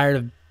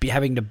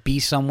having to be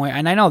somewhere.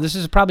 And I know this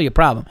is probably a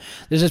problem.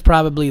 This is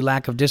probably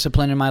lack of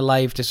discipline in my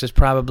life. This is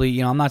probably,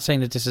 I'm not saying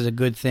that this is a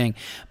good thing,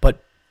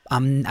 but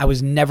I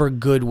was never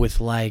good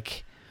with,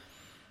 like,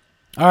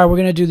 all right, we're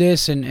going to do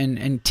this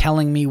and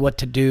telling me what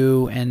to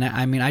do. And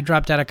I mean, I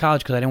dropped out of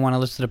college because I didn't want to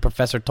listen to the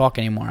professor talk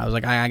anymore. I was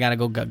like, I got to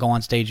go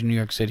on stage in New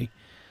York City.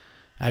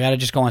 I got to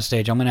just go on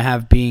stage. I'm going to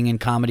have being in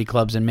comedy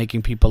clubs and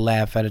making people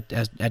laugh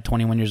at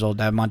 21 years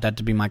old. I want that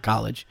to be my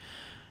college.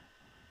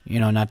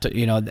 Not to,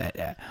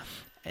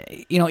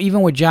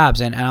 even with jobs,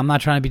 and I'm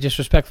not trying to be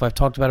disrespectful. I've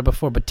talked about it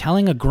before, but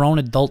telling a grown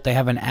adult they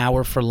have an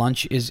hour for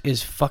lunch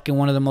is fucking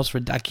one of the most,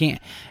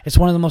 it's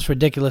one of the most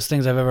ridiculous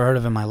things I've ever heard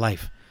of in my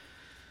life.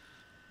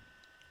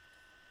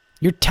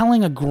 You're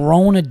telling a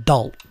grown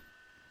adult,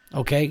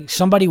 okay,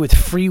 somebody with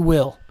free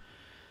will,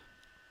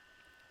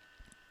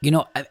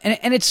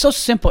 and it's so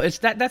simple.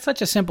 That's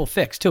such a simple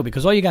fix too,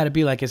 because all you got to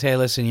be like is, hey,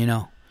 listen,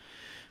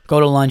 go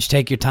to lunch,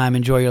 take your time,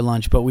 enjoy your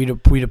lunch, but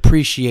we'd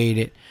appreciate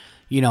it,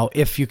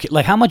 if you could.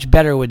 Like, how much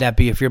better would that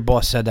be if your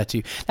boss said that to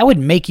you? That would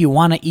make you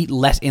want to eat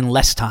less in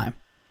less time.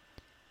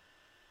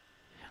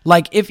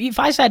 Like, if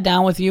I sat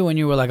down with you and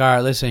you were like, all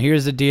right, listen,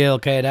 here's the deal,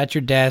 okay, that's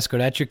your desk or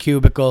that's your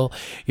cubicle.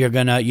 You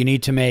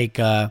need to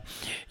make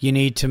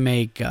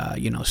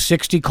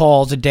 60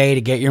 calls a day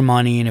to get your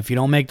money, and if you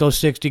don't make those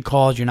 60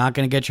 calls, you're not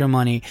going to get your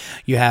money.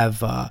 You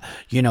have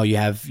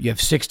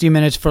 60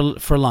 minutes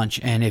for lunch,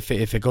 and if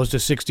it goes to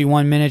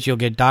 61 minutes, you'll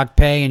get dock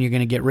pay and you're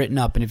going to get written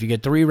up, and if you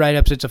get 3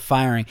 write-ups, it's a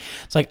firing.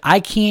 It's like, I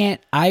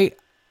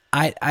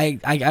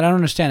don't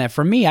understand that.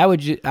 For me, I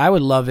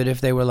would love it if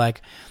they were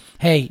like,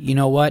 hey, you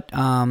know what,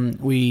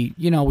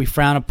 we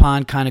frown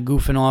upon kind of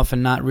goofing off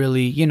and not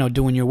really,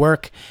 doing your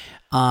work.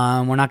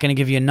 We're not going to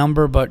give you a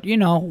number, but,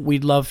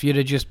 we'd love for you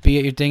to just be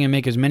at your thing and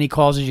make as many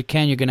calls as you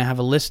can. You're going to have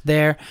a list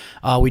there.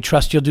 We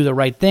trust you'll do the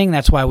right thing.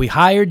 That's why we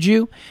hired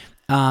you.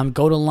 Go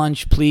to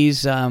lunch,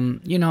 please.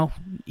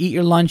 Eat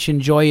your lunch,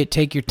 enjoy it,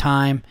 take your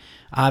time.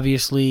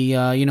 Obviously,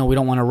 we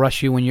don't want to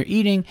rush you when you're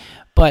eating,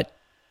 but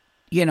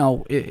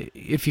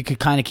if you could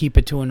kind of keep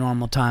it to a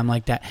normal time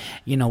like that,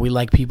 we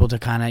like people to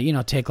kind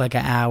of, take like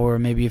an hour or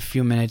maybe a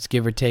few minutes,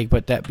 give or take,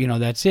 but that,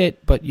 that's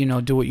it. But,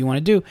 do what you want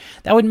to do.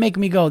 That would make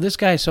me go, this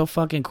guy is so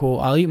fucking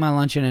cool. I'll eat my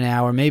lunch in an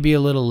hour, maybe a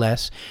little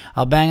less.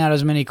 I'll bang out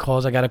as many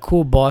calls. I got a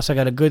cool boss. I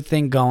got a good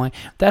thing going.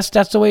 That's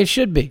the way it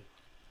should be.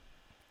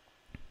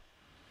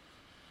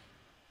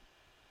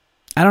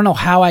 I don't know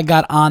how I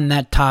got on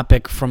that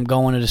topic from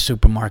going to the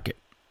supermarket,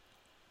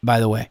 by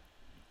the way,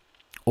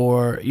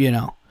 or,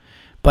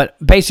 But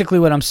basically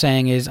what I'm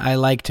saying is I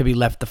like to be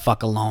left the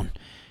fuck alone.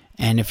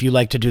 And if you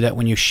like to do that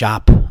when you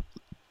shop,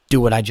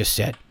 do what I just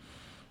said.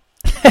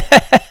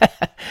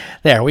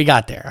 There, we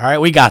got there. All right,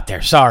 we got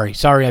there. Sorry,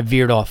 I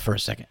veered off for a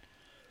second.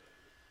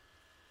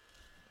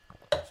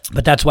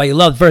 But that's why you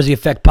love Verzi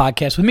Effect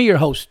Podcast with me, your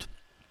host,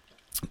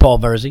 Paul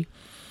Verzi.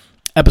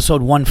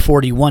 Episode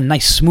 141,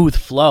 nice smooth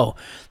flow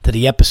to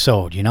the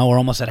episode. We're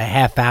almost at a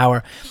half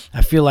hour.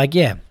 I feel like,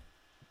 if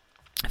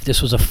this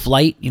was a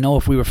flight,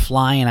 if we were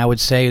flying, I would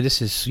say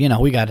this is,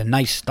 we got a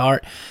nice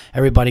start.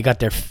 Everybody got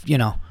their,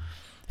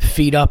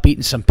 feet up,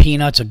 eating some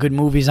peanuts. A good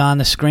movie's on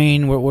the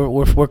screen.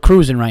 We're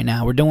cruising right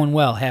now. We're doing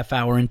well. Half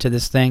hour into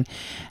this thing,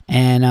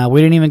 and we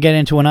didn't even get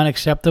into an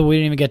unacceptable. We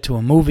didn't even get to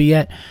a movie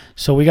yet.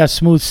 So we got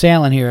smooth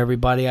sailing here,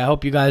 everybody. I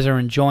hope you guys are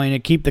enjoying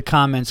it. Keep the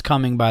comments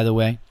coming, by the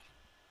way.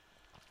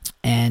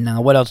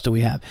 And what else do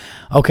we have?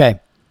 Okay,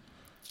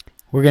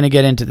 we're going to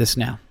get into this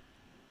now.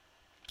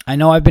 I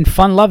know I've been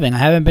fun-loving. I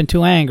haven't been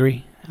too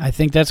angry. I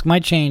think that's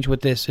might change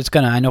with this. It's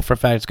going to. I know for a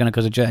fact it's going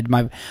to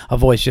because a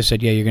voice just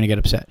said, yeah, you're going to get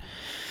upset.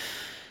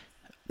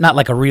 Not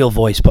like a real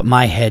voice, but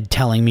my head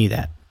telling me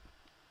that.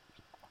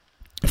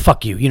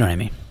 Fuck you. You know what I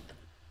mean.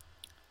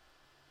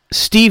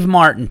 Steve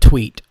Martin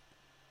tweet.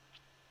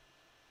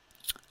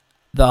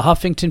 The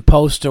Huffington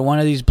Post or one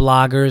of these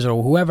bloggers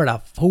or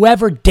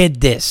whoever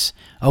did this,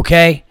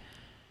 okay?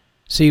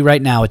 See,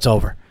 right now it's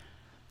over.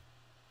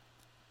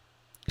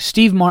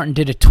 Steve Martin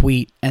did a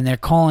tweet, and they're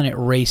calling it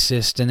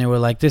racist, and they were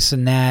like this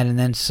and that, and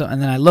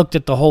then I looked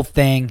at the whole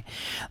thing.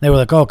 They were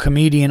like, "Oh,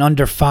 comedian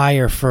under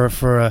fire for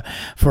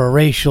a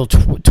racial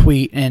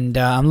tweet," and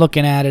I'm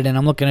looking at it, and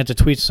I'm looking at the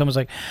tweets. Someone's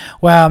like,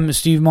 "Wow,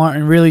 Steve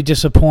Martin, really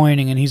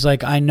disappointing," and he's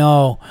like, "I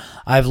know,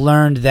 I've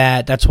learned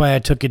that. That's why I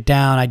took it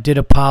down. I did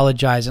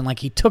apologize," and like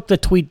he took the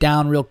tweet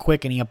down real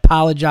quick, and he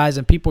apologized,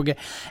 and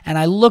and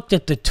I looked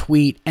at the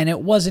tweet, and it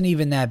wasn't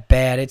even that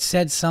bad. It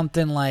said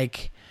something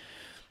like.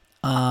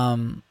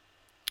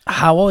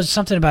 What was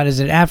something about? Is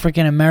it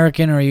African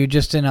American, or are you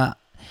just in an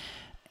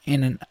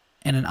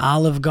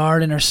Olive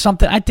Garden or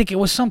something? I think it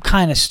was some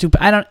kind of stupid.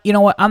 I don't. You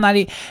know what?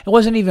 It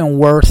wasn't even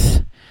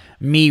worth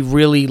me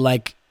really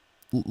like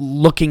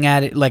looking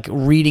at it, like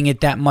reading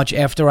it that much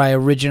after I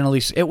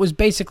originally. It was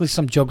basically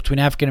some joke between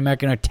African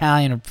American or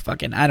Italian or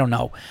fucking I don't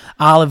know,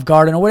 Olive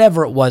Garden or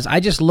whatever it was. I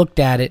just looked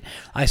at it.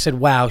 I said,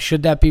 "Wow,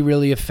 should that be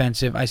really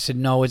offensive?" I said,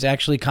 "No, it's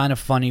actually kind of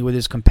funny with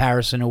his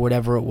comparison or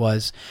whatever it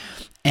was."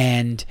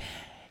 And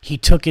he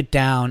took it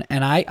down,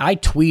 and I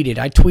tweeted.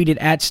 I tweeted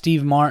at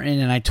Steve Martin,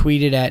 and I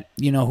tweeted at,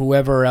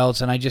 whoever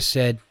else, and I just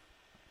said,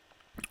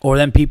 or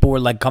then people were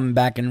like coming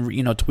back and,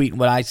 tweeting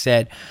what I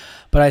said.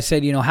 But I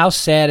said, how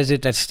sad is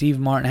it that Steve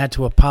Martin had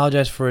to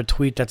apologize for a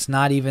tweet that's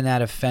not even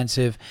that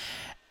offensive?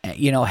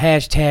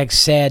 Hashtag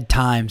sad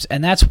times.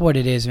 And that's what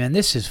it is, man.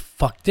 This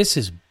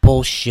is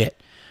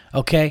bullshit,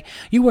 okay?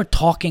 You were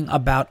talking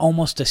about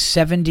almost a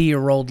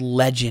 70-year-old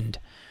legend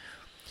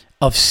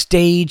of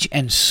stage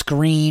and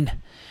screen,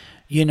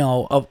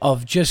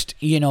 of just,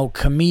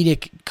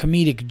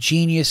 comedic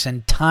genius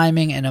and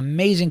timing and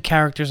amazing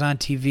characters on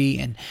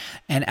TV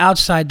and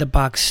outside the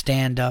box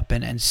stand up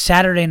and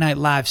Saturday Night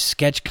Live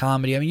sketch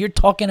comedy. I mean, you're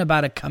talking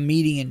about a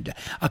comedian,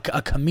 a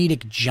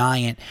comedic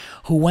giant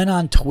who went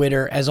on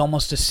Twitter as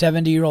almost a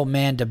 70-year-old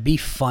man to be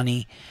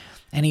funny.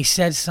 And he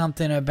said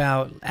something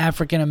about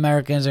African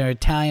Americans or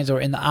Italians or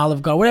in the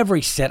Olive Garden, whatever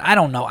he said. I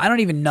don't know. I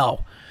don't even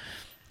know.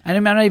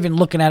 I'm not even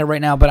looking at it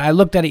right now, but I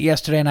looked at it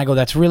yesterday and I go,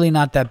 that's really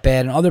not that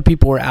bad. And other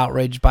people were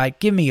outraged by it.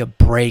 Give me a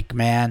break,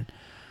 man.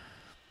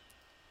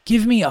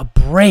 Give me a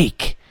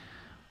break.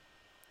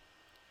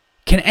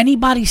 Can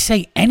anybody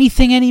say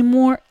anything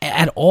anymore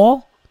at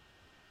all?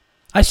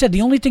 I said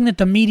the only thing that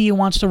the media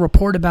wants to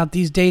report about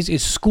these days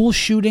is school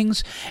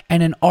shootings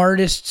and an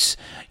artist's,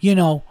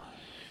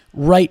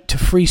 right to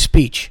free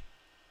speech.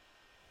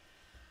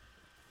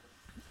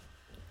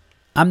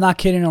 I'm not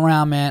kidding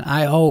around, man.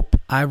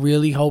 I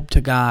really hope to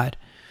God,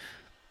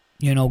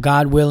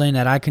 God willing,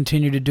 that I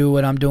continue to do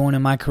what I'm doing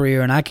in my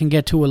career and I can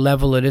get to a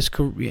level of this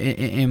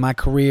in my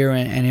career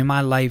and in my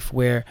life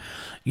where,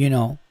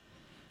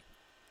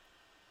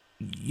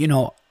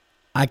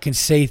 I can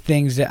say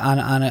things that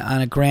on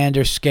a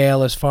grander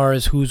scale as far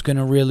as who's going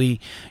to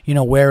really,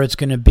 where it's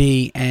going to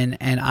be, and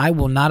I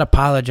will not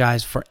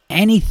apologize for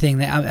anything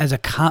that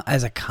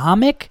as a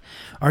comic.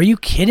 Are you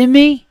kidding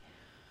me?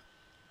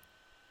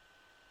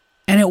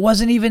 And it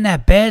wasn't even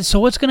that bad. So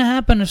what's going to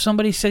happen if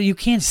somebody said you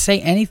can't say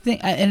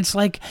anything? And it's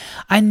like,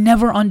 I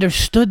never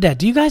understood that.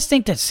 Do you guys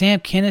think that Sam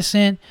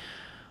Kinison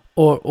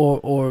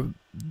or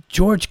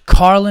George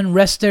Carlin,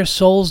 rest their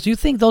souls, do you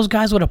think those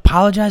guys would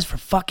apologize for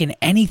fucking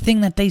anything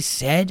that they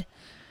said?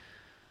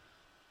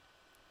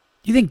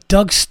 You think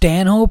Doug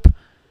Stanhope,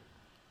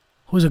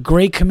 who's a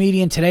great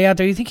comedian today out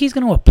there, you think he's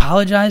going to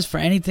apologize for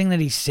anything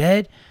that he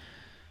said?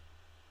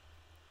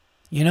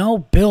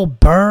 Bill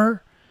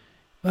Burr.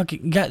 Look,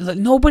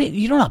 nobody.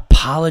 You don't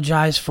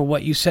apologize for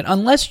what you said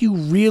unless you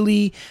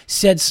really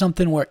said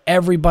something where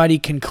everybody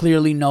can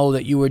clearly know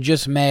that you were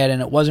just mad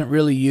and it wasn't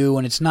really you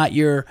and it's not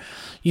your,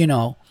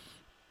 and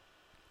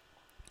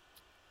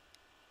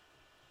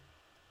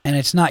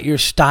it's not your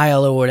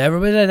style or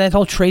whatever. But that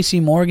whole Tracy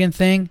Morgan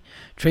thing,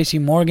 Tracy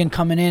Morgan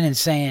coming in and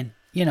saying,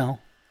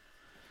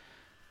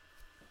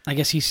 I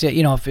guess he said,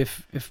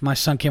 if my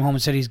son came home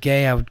and said he's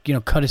gay, I would,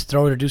 cut his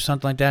throat or do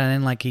something like that.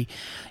 And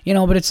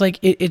then but it's like,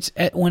 it's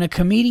when a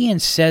comedian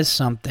says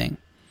something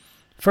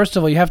First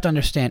of all, you have to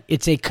understand,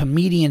 it's a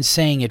comedian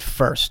saying it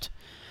first.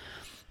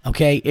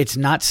 Okay? It's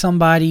not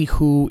somebody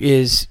who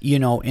is,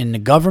 in the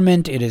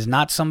government. It is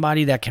not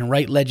somebody that can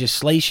write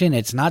legislation.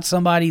 It's not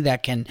somebody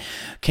that can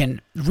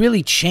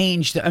really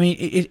change.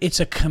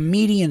 It's a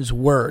comedian's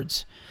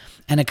words.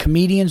 And a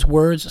comedian's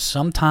words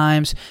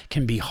sometimes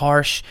can be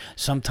harsh,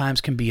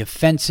 sometimes can be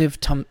offensive,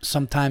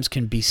 sometimes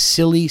can be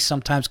silly,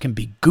 sometimes can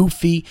be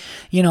goofy,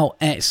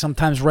 and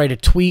sometimes write a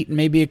tweet and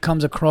maybe it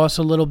comes across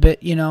a little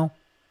bit, And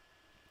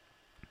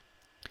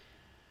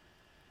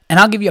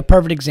I'll give you a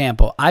perfect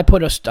example. I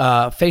put a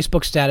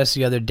Facebook status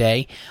the other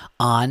day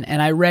on,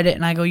 and I read it,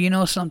 and I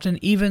go, something,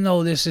 even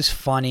though this is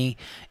funny,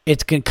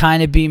 it can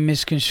kind of be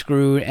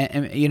misconstrued,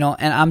 and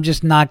I'm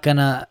just not going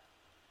to,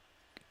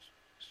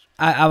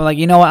 I'm like,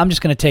 you know what? I'm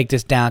just going to take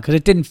this down because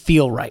it didn't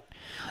feel right.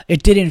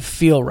 It didn't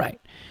feel right.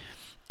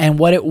 And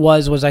what it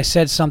was I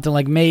said something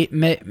like maybe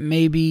the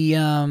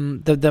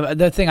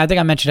thing I think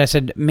I mentioned. I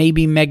said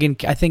maybe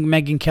I think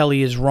Megyn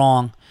Kelly is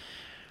wrong.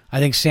 I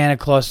think Santa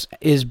Claus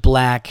is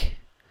black.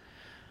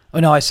 Oh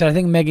no, I said I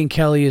think Megyn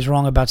Kelly is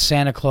wrong about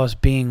Santa Claus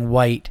being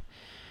white.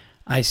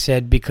 I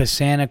said because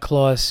Santa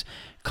Claus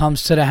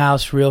comes to the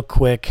house real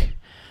quick,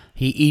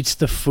 he eats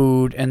the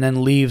food and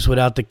then leaves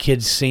without the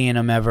kids seeing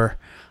him ever.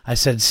 I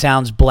said,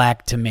 sounds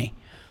black to me.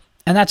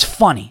 And that's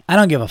funny. I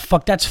don't give a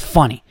fuck. That's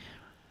funny.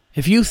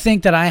 If you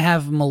think that I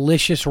have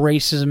malicious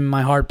racism in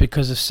my heart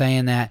because of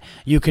saying that,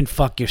 you can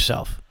fuck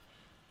yourself.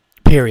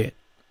 Period.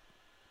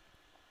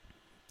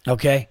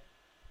 Okay?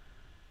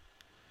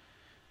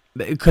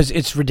 Because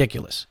it's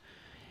ridiculous.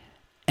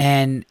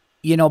 And,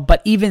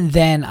 but even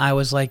then, I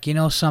was like,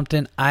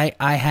 something, I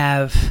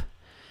have,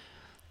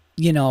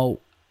 and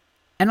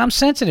I'm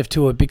sensitive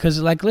to it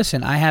because,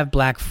 listen, I have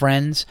black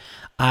friends.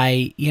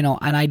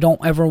 And I don't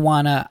ever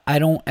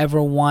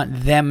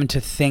want them to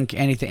think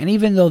anything. And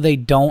even though they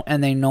don't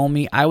and they know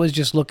me, I was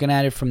just looking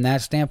at it from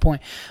that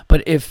standpoint.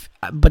 But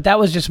that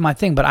was just my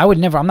thing. But I'm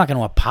not going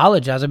to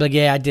apologize. I'd be like,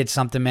 yeah, I did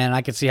something, man.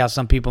 I could see how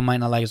some people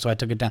might not like it, so I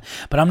took it down.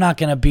 But I'm not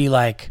going to be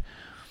like,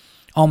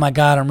 oh my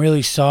God, I'm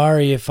really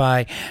sorry if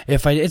I,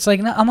 it's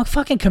like, no, I'm a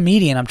fucking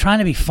comedian. I'm trying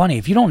to be funny.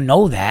 If you don't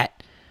know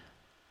that,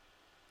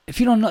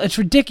 it's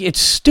ridiculous. It's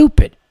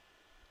stupid.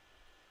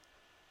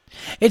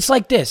 It's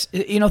like this,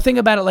 think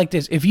about it like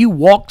this. If you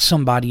walk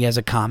somebody as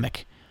a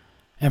comic,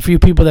 and for you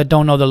people that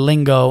don't know the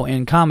lingo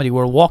in comedy,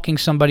 where walking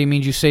somebody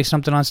means you say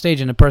something on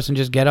stage and the person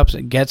just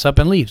gets up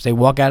and leaves. They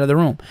walk out of the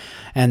room.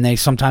 And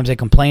sometimes they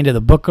complain to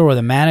the booker or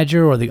the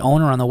manager or the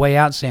owner on the way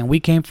out saying, we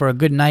came for a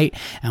good night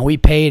and we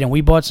paid and we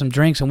bought some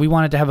drinks and we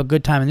wanted to have a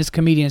good time. And this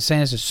comedian is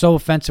saying this is so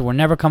offensive. We're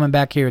never coming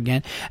back here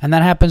again. And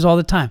that happens all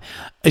the time.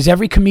 Is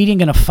every comedian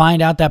going to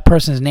find out that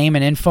person's name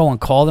and info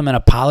and call them and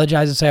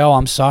apologize and say, oh,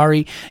 I'm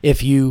sorry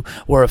if you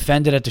were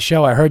offended at the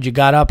show. I heard you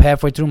got up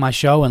halfway through my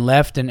show and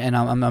left, and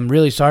I'm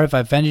really sorry if I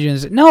offended you. And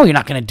say, no, you're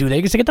not going to do that.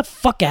 You're going to say, get the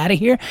fuck out of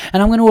here,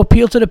 and I'm going to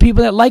appeal to the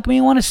people that like me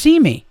and want to see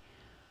me.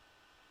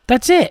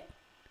 That's it.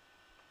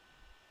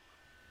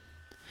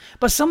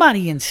 But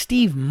somebody in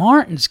Steve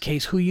Martin's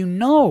case, who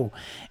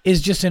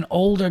is just an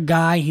older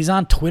guy. He's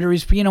on Twitter.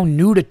 He's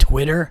new to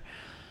Twitter.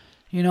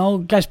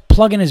 Guy's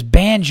plugging his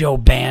banjo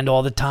band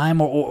all the time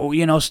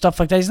or stuff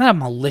like that. He's not a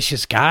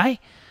malicious guy.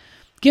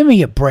 Give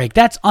me a break.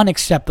 That's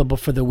unacceptable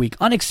for the week.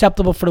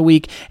 Unacceptable for the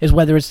week is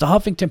whether it's the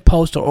Huffington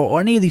Post or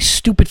any of these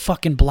stupid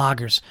fucking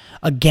bloggers.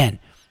 Again,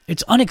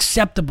 it's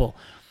unacceptable.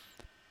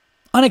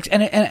 And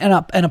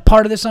a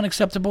part of this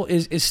unacceptable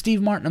is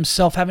Steve Martin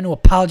himself having to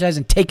apologize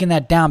and taking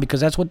that down,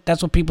 because that's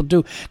what people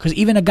do. Because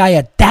even a guy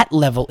at that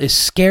level is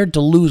scared to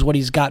lose what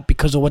he's got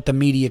because of what the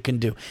media can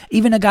do.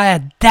 Even a guy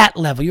at that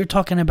level, you're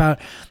talking about,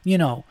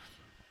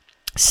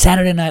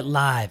 Saturday Night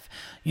Live,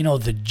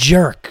 The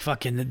Jerk,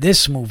 fucking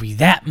this movie,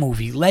 that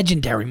movie,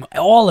 Legendary,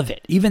 all of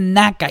it. Even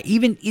that guy,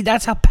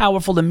 that's how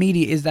powerful the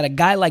media is, that a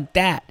guy like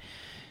that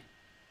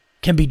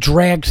can be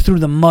dragged through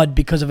the mud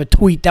because of a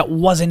tweet that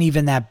wasn't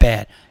even that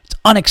bad. It's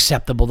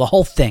unacceptable, the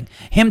whole thing.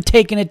 Him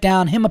taking it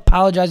down, him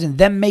apologizing,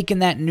 them making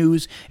that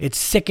news. It's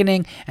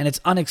sickening and it's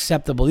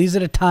unacceptable. These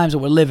are the times that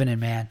we're living in,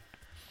 man.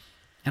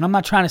 And I'm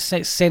not trying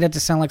to say that to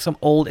sound like some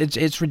old,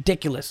 it's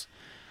ridiculous.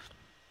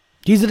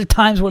 These are the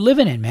times we're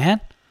living in,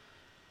 man.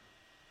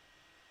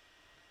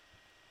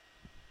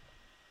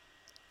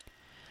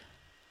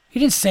 He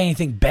didn't say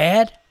anything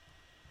bad.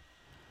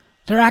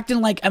 They're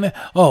acting like,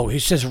 he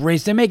says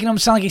race. They're making him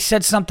sound like he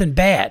said something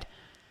bad.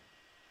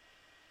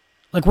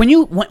 Like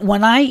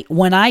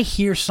when I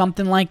hear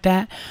something like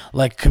that,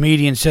 like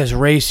comedian says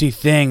racy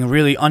thing,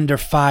 really under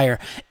fire,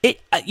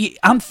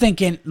 I'm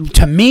thinking,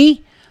 to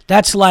me,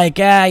 that's like,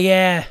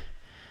 yeah,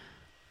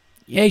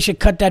 you should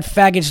cut that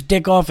faggot's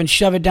dick off and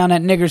shove it down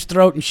that nigger's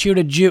throat and shoot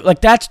a Jew.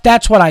 Like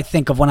that's what I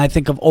think of when I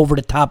think of over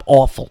the top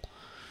awful.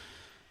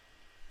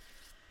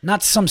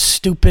 Not some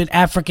stupid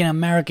African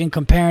American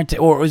comparing to,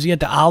 or was he at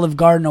the Olive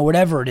Garden or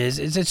whatever it is.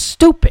 It's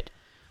stupid.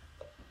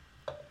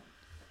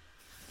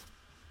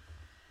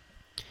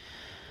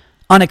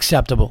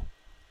 Unacceptable.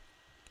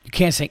 You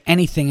can't say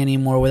anything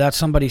anymore without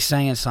somebody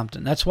saying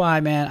something. That's why,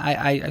 man,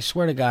 I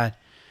swear to God,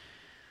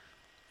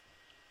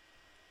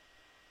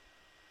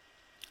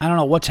 I don't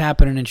know what's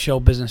happening in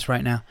show business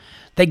right now.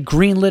 They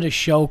greenlit a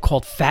show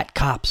called Fat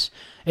Cops.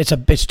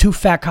 It's two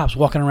fat cops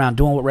walking around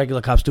doing what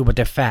regular cops do, but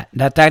they're fat.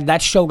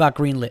 That show got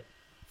greenlit.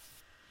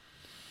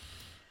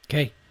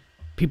 Okay,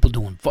 people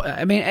doing.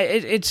 I mean,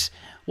 it's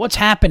what's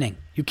happening.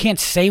 You can't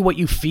say what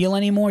you feel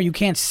anymore. You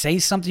can't say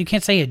something. You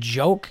can't say a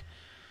joke.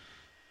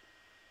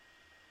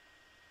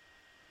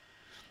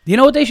 You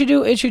know what they should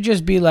do? It should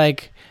just be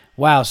like,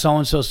 wow,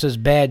 so-and-so says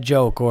bad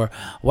joke, or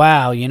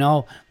wow,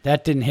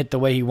 that didn't hit the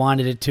way he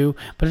wanted it to.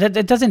 But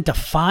that doesn't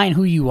define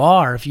who you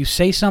are. If you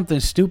say something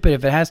stupid,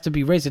 if it has to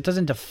be raised, it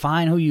doesn't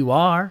define who you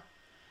are.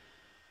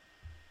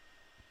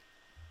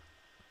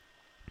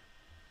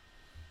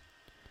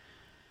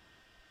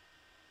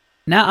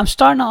 Now, I'm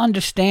starting to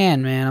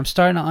understand, man. I'm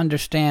starting to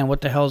understand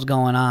what the hell's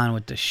going on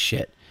with this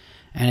shit.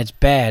 And it's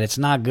bad. It's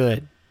not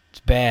good.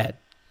 It's bad.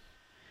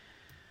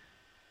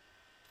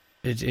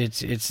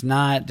 It's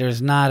not,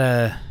 there's not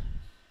a,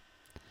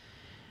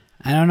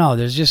 I don't know,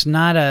 there's just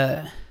not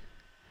a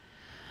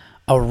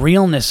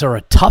realness or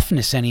a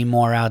toughness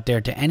anymore out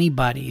there to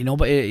anybody,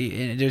 but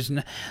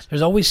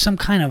there's always some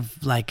kind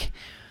of like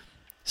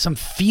some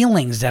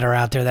feelings that are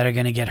out there that are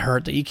going to get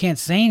hurt that you can't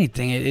say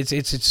anything.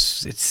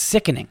 It's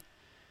sickening.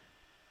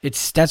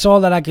 That's all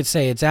that I could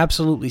say. It's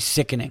absolutely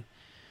sickening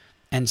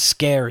and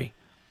scary.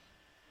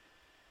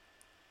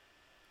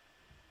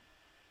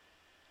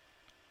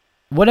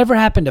 Whatever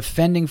happened to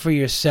fending for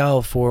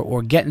yourself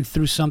or getting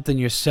through something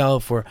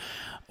yourself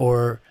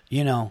or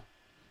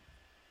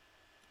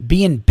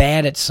being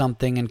bad at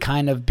something and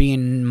kind of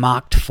being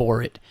mocked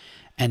for it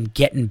and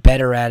getting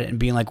better at it and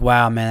being like,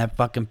 wow, man, that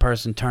fucking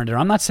person turned it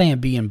on. I'm not saying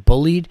being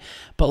bullied,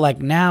 but like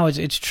now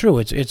it's true.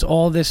 It's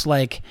all this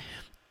like,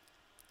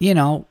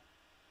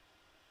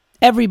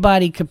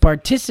 everybody could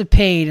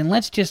participate and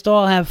let's just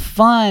all have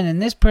fun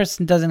and this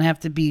person doesn't have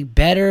to be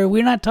better.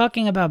 We're not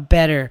talking about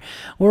better.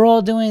 We're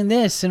all doing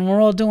this and we're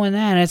all doing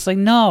that. And it's like,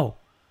 no.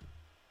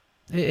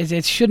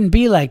 It shouldn't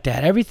be like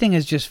that. Everything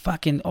is just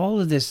fucking all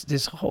of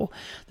this whole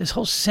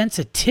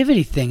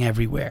sensitivity thing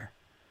everywhere.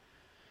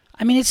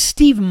 I mean, it's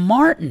Steve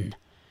Martin.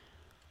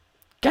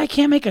 Guy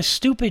can't make a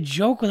stupid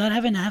joke without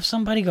having to have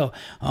somebody go,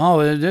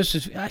 oh, this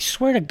is, I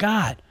swear to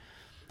God.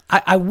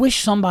 I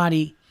wish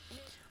somebody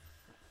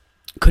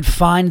could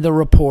find the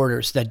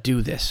reporters that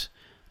do this.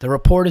 The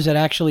reporters that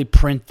actually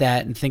print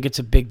that and think it's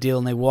a big deal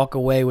and they walk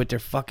away with their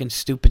fucking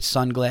stupid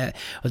sunglasses,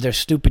 with their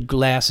stupid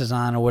glasses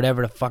on or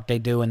whatever the fuck they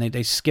do, and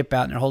they skip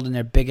out and they're holding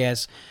their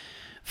big-ass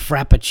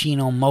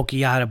Frappuccino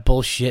Mochiata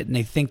bullshit and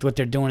they think what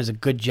they're doing is a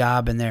good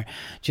job and they're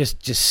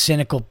just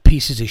cynical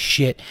pieces of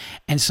shit.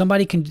 And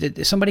somebody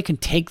can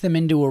take them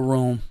into a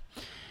room,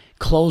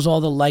 close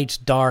all the lights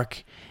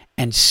dark,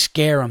 and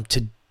scare them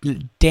to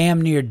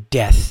damn near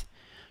death.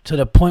 To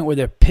the point where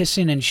they're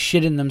pissing and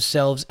shitting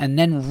themselves and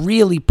then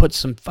really put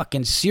some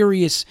fucking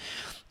serious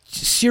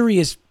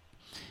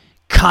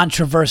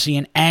controversy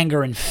and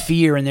anger and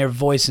fear in their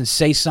voice and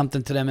say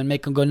something to them and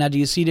make them go, now do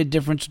you see the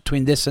difference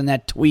between this and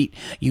that tweet,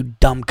 you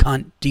dumb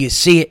cunt? Do you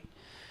see it?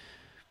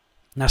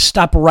 Now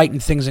stop writing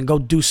things and go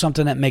do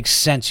something that makes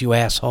sense, you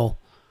asshole.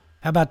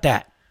 How about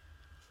that?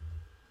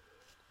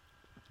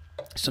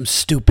 Some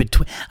stupid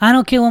tweet. I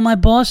don't care what my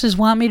bosses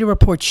want me to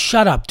report.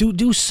 Shut up.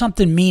 Do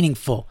something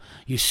meaningful.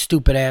 You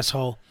stupid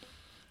asshole.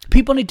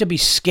 People need to be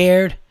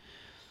scared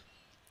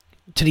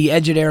to the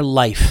edge of their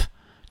life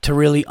to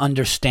really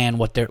understand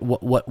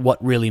what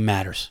really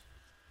matters.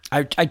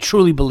 I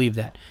truly believe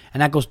that. And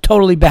that goes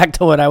totally back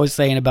to what I was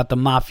saying about the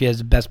mafia is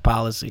the best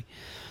policy.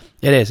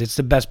 It is. It's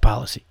the best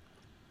policy.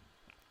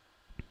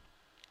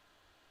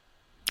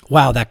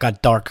 Wow, that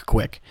got dark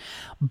quick.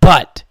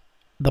 But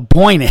the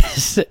point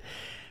is,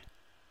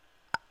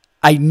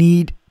 I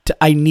need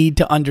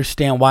to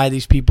understand why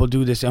these people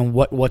do this and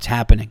what's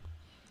happening.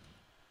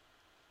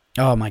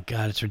 Oh my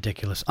God, it's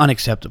ridiculous.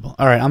 Unacceptable.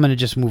 All right, I'm going to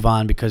just move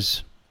on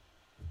because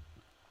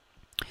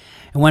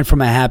it went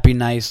from a happy,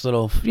 nice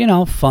little,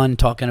 fun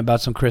talking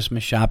about some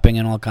Christmas shopping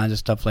and all kinds of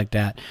stuff like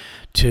that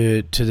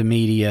to the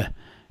media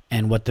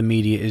and what the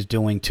media is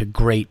doing to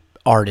great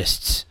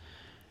artists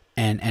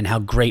and how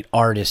great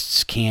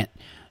artists can't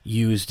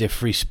use their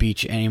free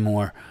speech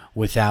anymore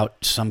without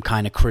some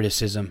kind of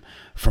criticism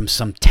from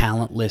some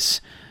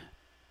talentless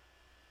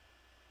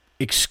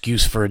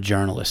excuse for a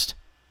journalist.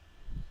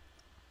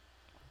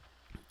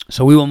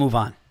 So we will move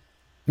on.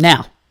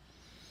 Now,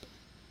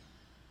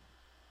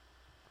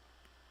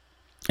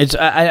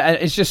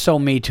 it's just so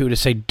me too to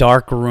say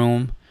dark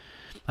room.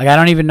 Like I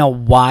don't even know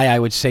why I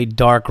would say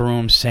dark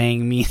room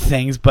saying me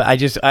things, but I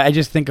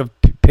just think of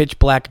pitch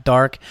black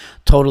dark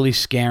totally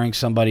scaring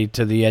somebody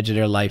to the edge of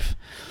their life.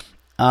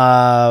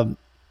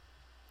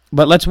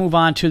 But let's move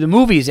on to the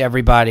movies,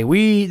 everybody.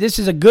 This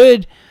is a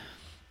good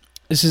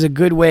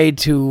way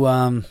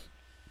to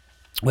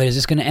wait, is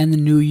this going to end the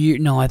new year?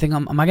 No, I think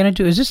am I going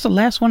to do, is this the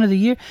last one of the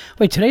year?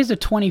 Wait, today's the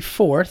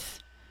 24th,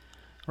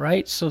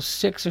 right? So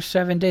 6 or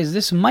 7 days.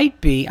 This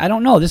might be, I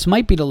don't know, this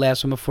might be the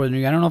last one before the new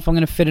year. I don't know if I'm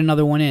going to fit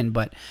another one in,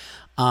 but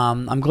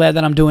I'm glad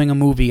that I'm doing a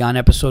movie on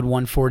episode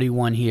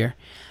 141 here.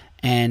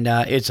 And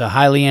it's a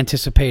highly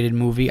anticipated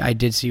movie. I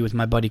did see with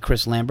my buddy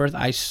Chris Lambert.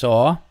 I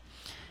saw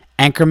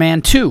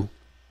Anchorman 2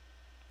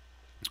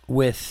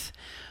 with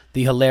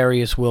the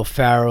hilarious Will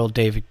Ferrell,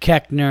 David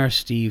Koechner,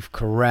 Steve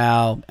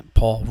Carell,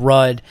 Paul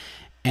Rudd,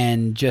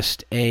 and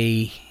just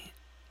a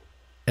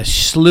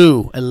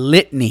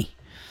litany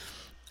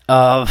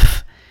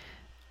of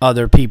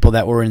other people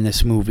that were in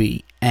this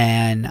movie.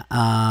 And,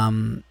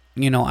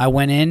 I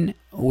went in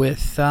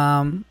with,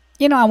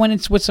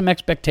 with some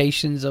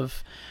expectations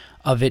of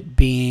it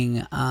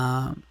being,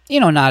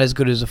 not as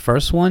good as the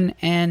first one.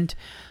 And,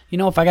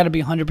 if I got to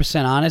be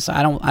 100% honest,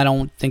 I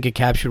don't think it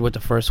captured what the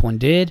first one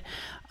did.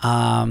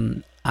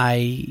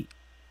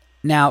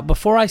 Now,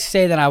 before I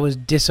say that I was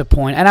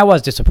disappointed, and I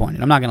was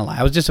disappointed, I'm not going to lie.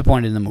 I was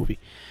disappointed in the movie.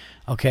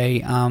 Okay,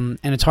 and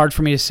it's hard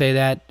for me to say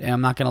that. I'm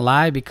not going to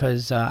lie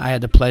because I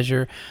had the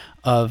pleasure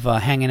of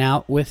hanging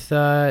out with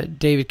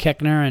David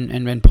Koechner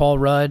and Paul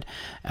Rudd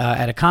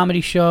at a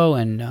comedy show,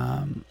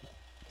 and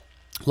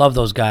love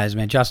those guys,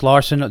 man. Josh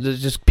Larson,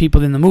 just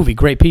people in the movie,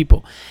 great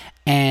people.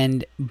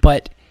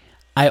 But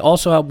I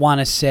also want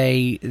to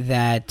say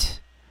that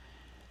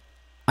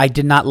I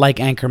did not like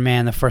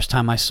Anchorman the first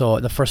time I saw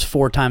it. The first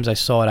 4 times I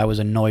saw it, I was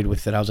annoyed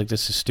with it. I was like,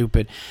 this is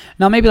stupid.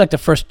 Now, maybe like the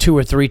first 2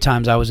 or 3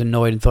 times I was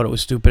annoyed and thought it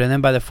was stupid. And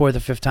then by the 4th or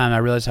 5th time, I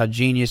realized how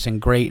genius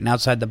and great and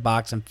outside the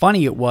box and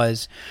funny it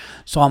was.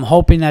 So I'm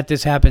hoping that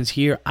this happens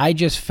here. I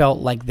just felt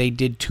like they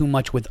did too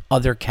much with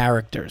other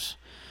characters.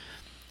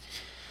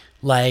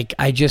 Like,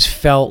 I just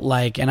felt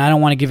like, and I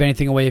don't want to give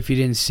anything away if you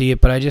didn't see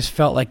it, but I just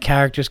felt like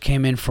characters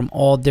came in from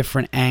all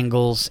different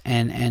angles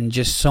and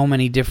just so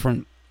many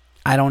different,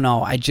 I don't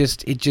know. It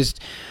just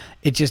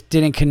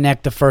didn't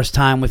connect the first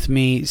time with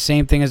me.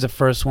 Same thing as the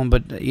first one,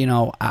 but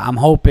I'm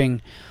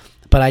hoping.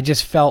 But I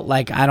just felt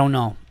like, I don't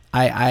know.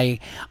 I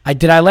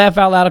laugh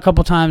out loud a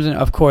couple times, and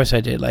of course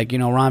I did. Like,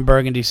 Ron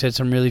Burgundy said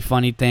some really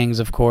funny things,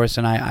 of course,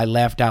 and I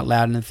laughed out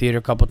loud in the theater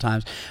a couple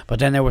times. But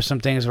then there were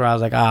some things where I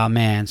was like, oh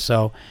man.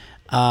 So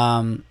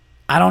I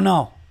don't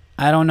know.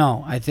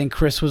 I think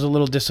Chris was a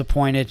little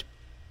disappointed,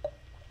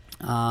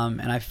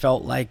 and I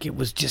felt like it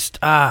was just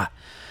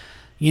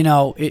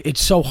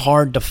it's so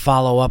hard to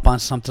follow up on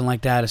something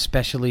like that,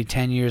 especially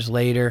 10 years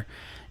later.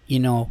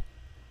 It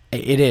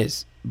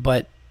is.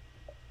 But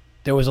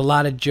there was a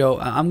lot of joke.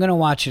 I'm going to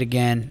watch it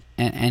again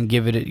and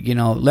give it,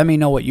 let me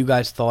know what you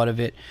guys thought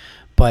of it.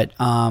 But,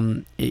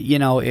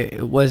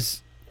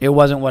 it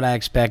wasn't what I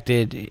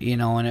expected,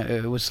 and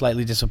it was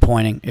slightly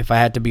disappointing, if I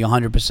had to be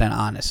 100%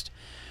 honest.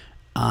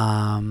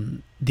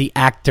 The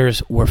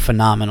actors were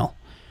phenomenal.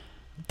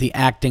 The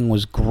acting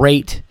was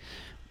great.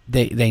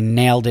 They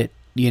nailed it.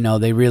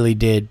 They really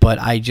did, but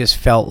I just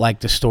felt like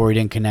the story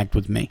didn't connect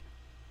with me.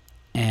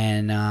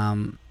 And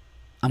I'm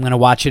going to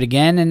watch it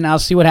again, and I'll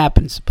see what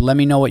happens. But let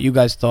me know what you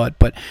guys thought.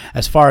 But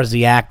as far as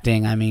the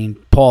acting,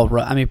 Paul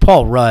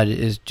Rudd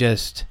is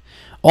just,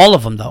 all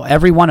of them, though.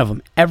 Every one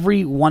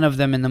of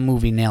them in the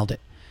movie nailed it.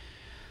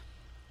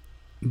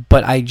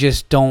 But I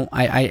just don't,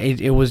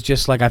 it was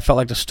just like, I felt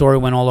like the story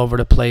went all over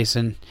the place,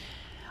 and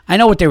I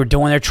know what they were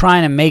doing. They're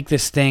trying to make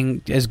this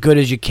thing as good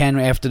as you can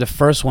after the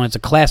first one. It's a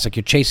classic.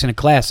 You're chasing a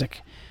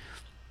classic.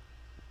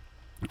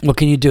 What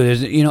can you do?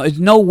 There's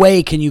no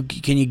way can you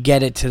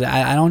get it to the.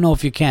 I don't know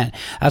if you can.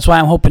 That's why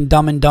I'm hoping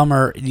Dumb and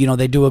Dumber.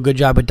 They do a good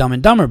job with Dumb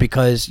and Dumber,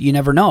 because you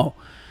never know.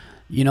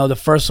 The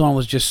first one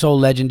was just so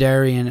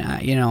legendary, and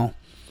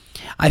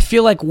I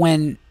feel like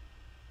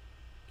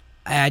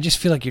I just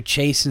feel like you're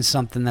chasing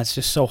something that's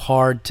just so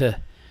hard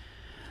to.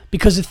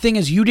 Because the thing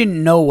is, you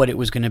didn't know what it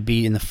was going to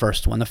be in the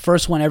first one. The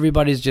first one,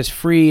 everybody's just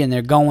free, and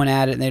they're going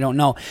at it, and they don't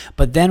know.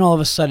 But then all of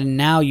a sudden,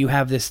 now you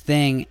have this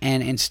thing,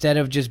 and instead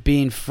of just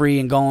being free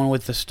and going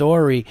with the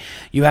story,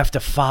 you have to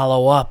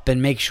follow up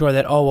and make sure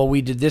that,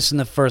 we did this in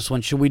the first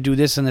one. Should we do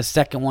this in the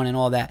second one and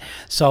all that?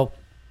 So,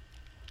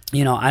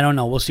 I don't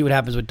know. We'll see what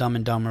happens with Dumb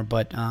and Dumber.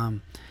 But,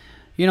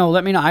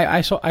 let me know.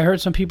 I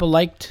heard some people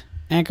liked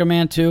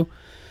Anchorman too.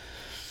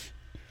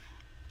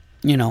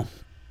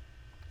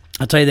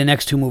 I'll tell you the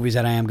next 2 movies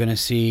that I am going to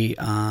see,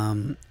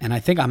 and I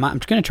think I'm going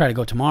to try to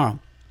go tomorrow.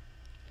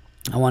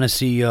 I want to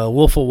see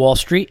Wolf of Wall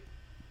Street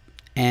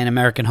and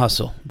American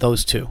Hustle.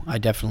 Those 2 I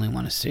definitely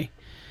want to see.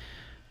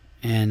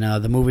 And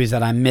the movies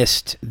that I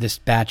missed this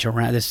batch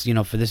around this,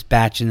 for this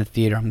batch in the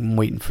theater, I'm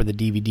waiting for the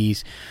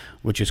DVDs,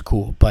 which is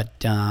cool.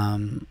 But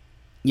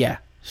yeah,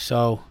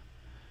 so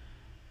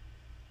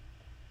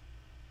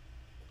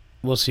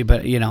we'll see.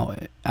 But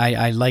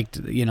I liked,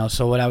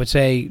 so what I would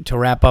say to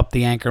wrap up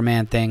the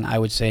Anchorman thing, I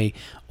would say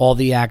all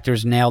the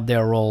actors nailed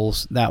their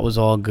roles. That was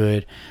all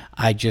good.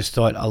 I just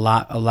thought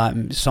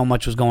so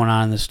much was going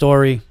on in the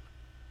story.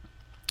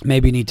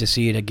 Maybe need to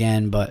see it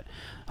again, but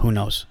who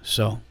knows?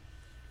 So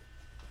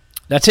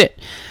that's it.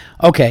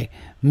 Okay,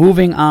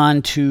 moving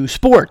on to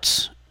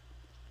sports.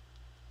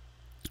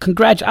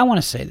 I want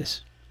to say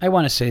this.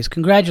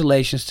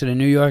 Congratulations to the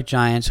New York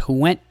Giants, who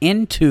went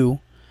into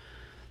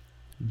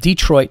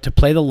Detroit to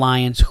play the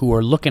Lions, who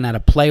are looking at a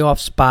playoff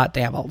spot.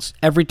 They have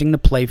everything to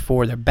play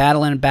for. They're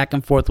battling back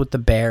and forth with the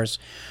Bears.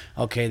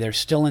 Okay, they're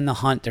still in the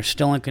hunt. They're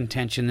still in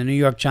contention. The New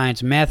York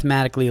Giants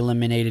mathematically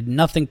eliminated,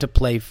 nothing to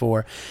play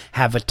for,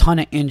 have a ton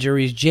of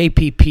injuries.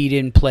 JPP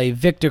didn't play.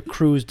 Victor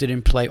Cruz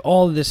didn't play.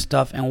 All of this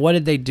stuff. And what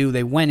did they do?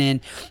 They went in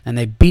and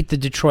they beat the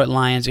Detroit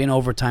Lions in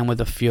overtime with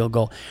a field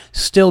goal.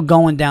 Still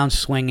going down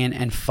swinging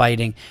and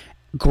fighting.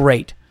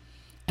 Great.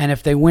 And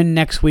if they win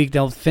next week,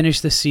 they'll finish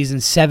the season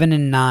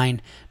 7-9.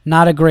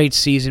 Not a great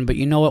season, but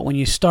you know what? When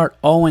you start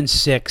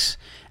 0-6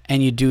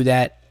 and you do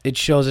that, it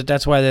shows that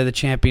that's why they're the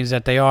champions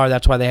that they are.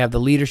 That's why they have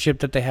the leadership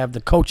that they have, the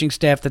coaching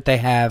staff that they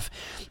have,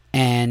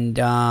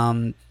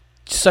 and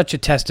such a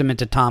testament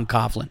to Tom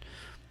Coughlin.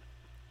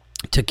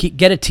 To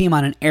get a team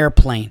on an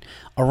airplane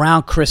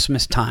around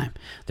Christmas time.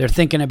 They're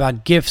thinking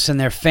about gifts and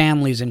their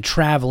families and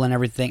travel and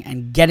everything,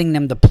 and getting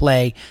them to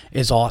play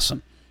is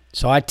awesome.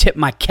 So I tip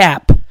my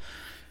cap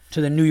to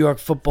the New York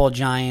Football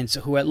Giants,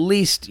 who at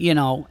least you're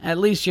not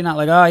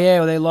like, oh yeah,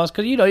 well, they lost,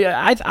 because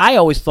I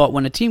always thought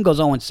when a team goes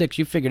 0-6,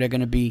 you figure they're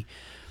going to be,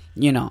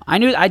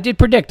 I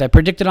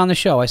predicted on the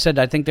show. I said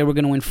I think they were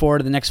going to win 4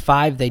 of the next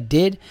 5. They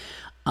did,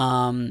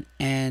 we'll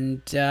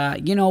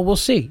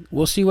see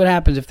what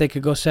happens if they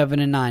could go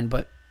 7-9.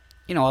 But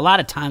a lot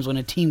of times when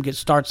a team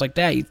starts like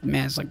that,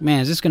 it's like,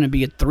 is this going to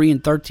be a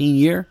 3-13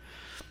 year?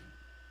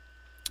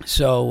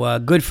 So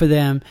good for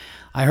them.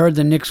 I heard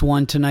the Knicks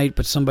won tonight,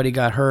 but somebody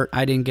got hurt.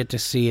 I didn't get to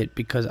see it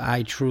because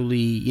I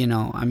truly,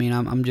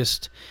 I'm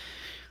just...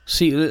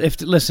 If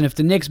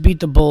the Knicks beat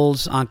the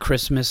Bulls on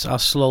Christmas, I'll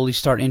slowly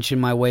start inching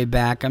my way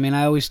back.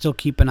 I always still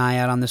keep an eye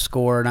out on the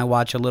score, and I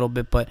watch a little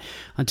bit, but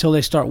until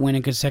they start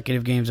winning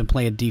consecutive games and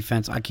play a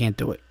defense, I can't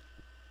do it.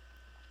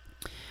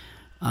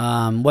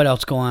 What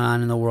else going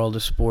on in the world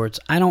of sports?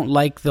 I don't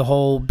like the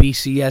whole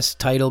BCS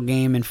title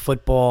game in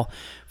football,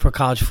 for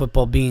college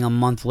football, being a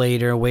month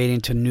later,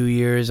 waiting to New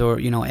Year's or,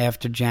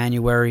 after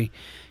January.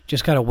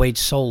 Just got to wait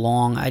so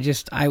long. I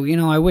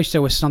wish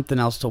there was something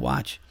else to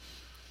watch.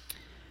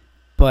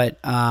 But,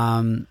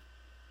 I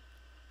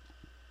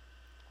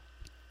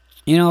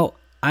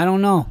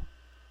don't know.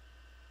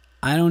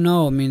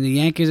 The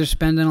Yankees are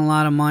spending a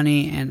lot of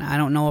money, and I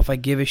don't know if I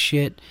give a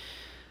shit.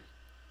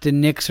 The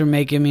Knicks are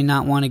making me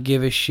not want to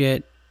give a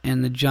shit,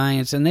 and the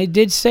Giants. And they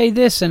did say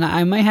this, and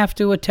I might have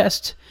to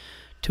attest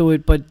to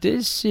it, but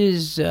this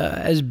is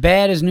as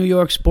bad as New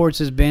York sports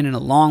has been in a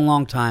long,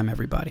 long time,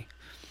 everybody.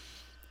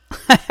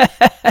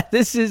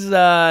 These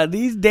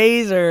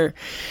days are,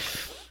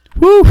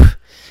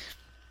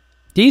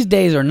 these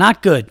days are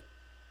not good.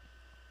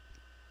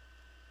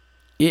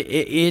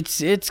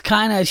 It's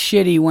kind of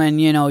shitty when,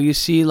 you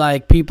see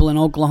like people in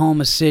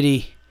Oklahoma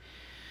City,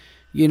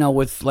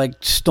 with like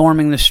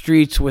storming the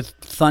streets with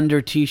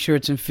Thunder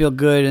t-shirts and feel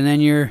good, and then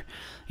you're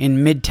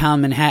in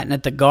Midtown Manhattan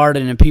at the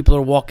Garden and people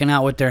are walking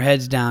out with their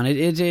heads down.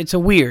 It's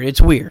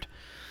weird.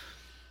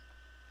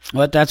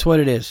 But that's what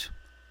it is.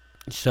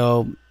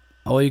 So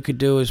all you could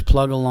do is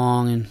plug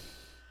along and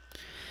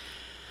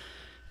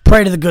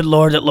pray to the good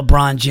Lord that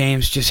LeBron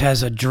James just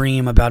has a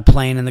dream about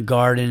playing in the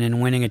Garden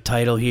and winning a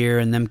title here,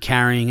 and them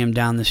carrying him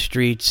down the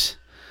streets,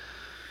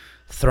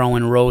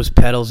 throwing rose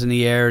petals in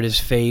the air at his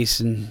face,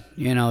 and,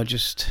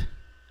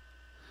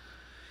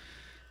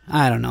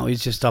 I don't know,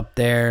 he's just up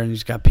there, and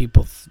he's got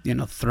people,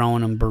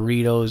 throwing him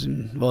burritos,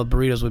 and, well,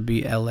 burritos would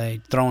be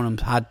L.A., throwing him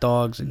hot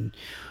dogs and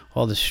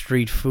all the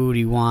street food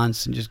he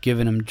wants, and just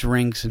giving him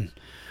drinks and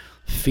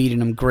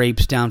feeding him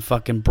grapes down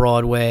fucking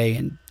Broadway,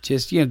 and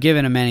just,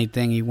 giving him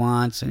anything he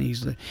wants, and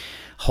he's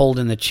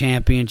holding the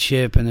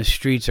championship, and the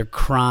streets are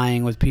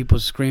crying with people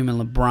screaming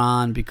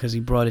LeBron because he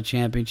brought a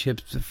championship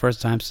for the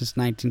first time since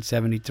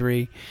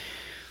 1973.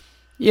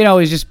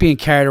 He's just being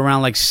carried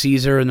around like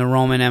Caesar in the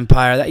Roman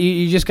Empire.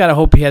 You just got to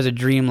hope he has a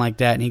dream like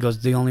that, and he goes,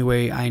 the only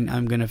way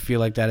I'm going to feel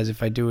like that is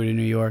if I do it in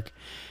New York.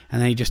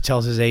 And then he just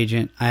tells his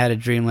agent, I had a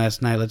dream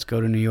last night, let's go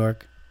to New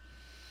York.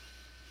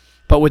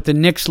 But with the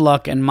Knicks'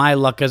 luck and my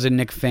luck as a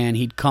Knicks fan,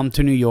 he'd come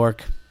to New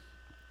York,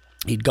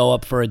 he'd go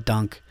up for a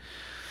dunk,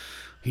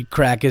 he'd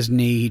crack his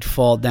knee, he'd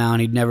fall down,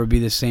 he'd never be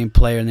the same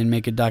player, and then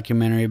make a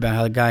documentary about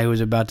how the guy who was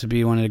about to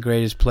be one of the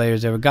greatest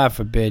players ever, God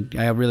forbid,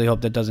 I really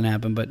hope that doesn't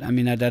happen, but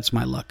that's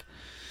my luck.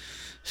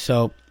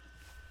 So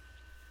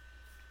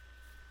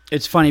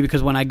it's funny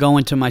because when I go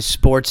into my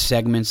sports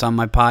segments on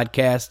my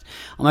podcast,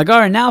 I'm like, all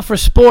right, now for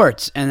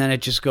sports. And then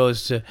it just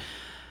goes to,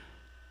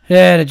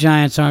 the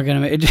Giants aren't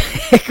going to make it.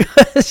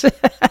 It's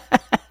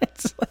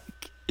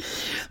like,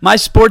 my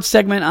sports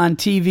segment on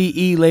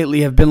TVE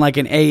lately have been like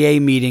an AA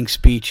meeting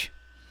speech.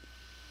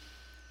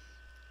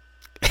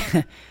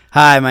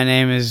 Hi, my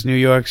name is New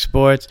York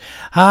Sports.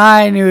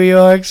 Hi, New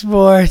York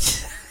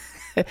Sports.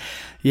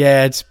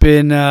 Yeah, it's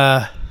been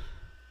a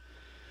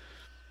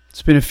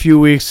few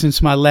weeks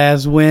since my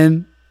last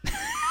win.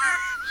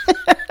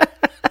 Man,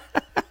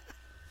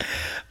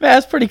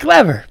 that's pretty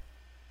clever.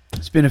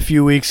 It's been a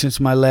few weeks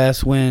since my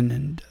last win,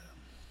 and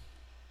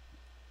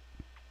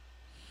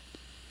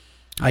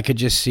I could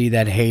just see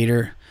that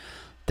hater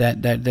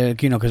that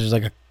because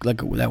there's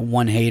that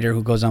one hater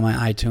who goes on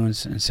my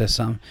iTunes and says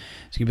something.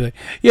 So you can be like,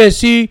 yeah,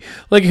 see,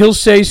 like he'll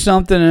say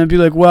something and be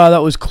like, wow,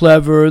 that was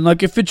clever. And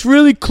like, if it's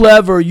really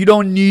clever, you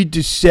don't need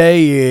to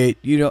say it.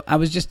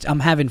 I'm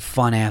having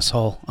fun,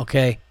 asshole.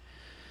 Okay.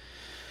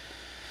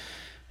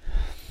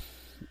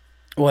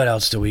 What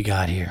else do we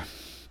got here?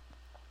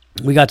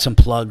 We got some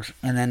plugs,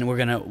 and then we're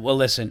gonna. Well,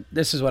 listen.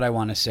 This is what I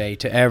want to say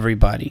to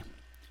everybody.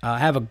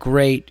 Have a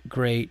great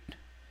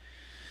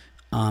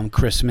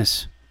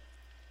Christmas.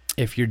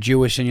 If you're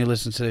Jewish and you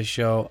listen to this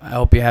show, I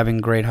hope you're having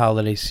a great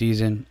holiday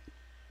season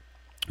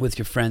with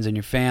your friends and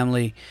your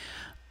family.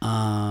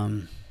 My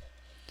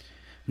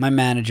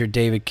manager,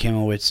 David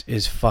Kimowitz,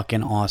 is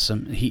fucking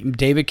awesome.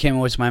 David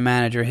Kimowitz, my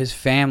manager, his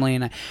family,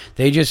 and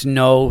they just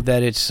know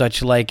that it's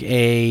such like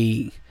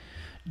a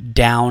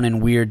down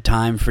and weird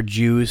time for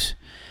Jews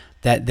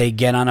that they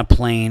get on a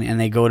plane and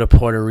they go to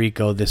Puerto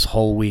Rico this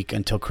whole week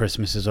until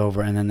Christmas is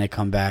over, and then they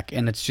come back.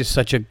 And it's just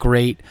such a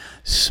great,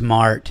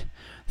 smart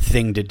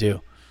thing to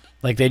do.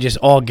 Like, they just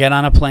all get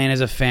on a plane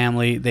as a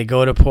family. They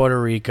go to Puerto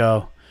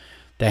Rico.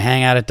 They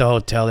hang out at the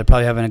hotel. They're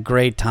probably having a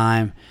great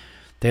time.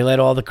 They let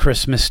all the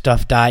Christmas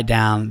stuff die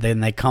down.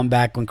 Then they come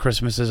back when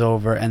Christmas is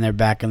over, and they're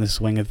back in the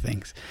swing of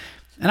things.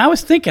 And I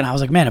was thinking, I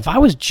was like, man, if I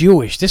was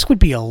Jewish, this would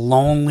be a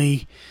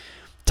lonely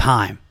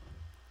time.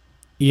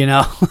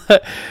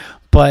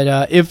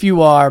 But if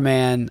you are,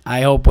 man,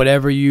 I hope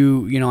whatever I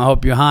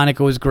hope your Hanukkah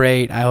was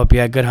great. I hope you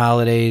had good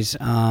holidays.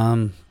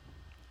 That's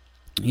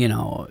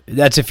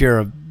if you're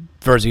a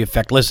Verzi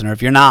Effect listener.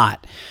 If you're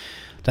not,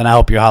 then I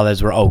hope your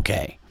holidays were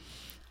okay.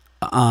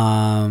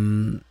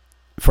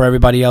 For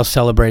everybody else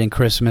celebrating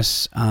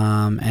Christmas,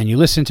 and you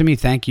listen to me,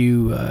 thank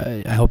you.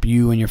 I hope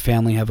you and your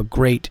family have a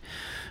great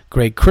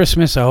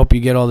Christmas. I hope you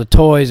get all the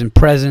toys and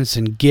presents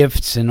and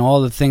gifts and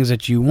all the things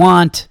that you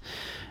want.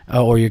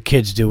 Or your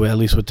kids do, at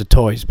least with the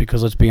toys.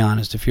 Because let's be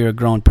honest, if you're a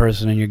grown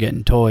person and you're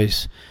getting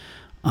toys,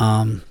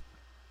 you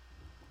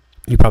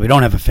probably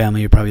don't have a family.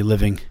 You're probably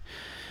living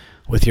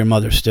with your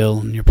mother still,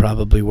 and you're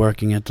probably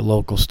working at the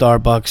local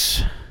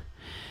Starbucks,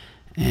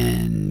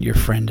 and your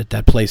friend at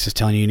that place is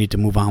telling you need to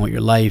move on with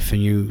your life,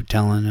 and you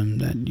telling them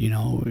that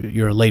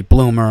you're a late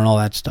bloomer and all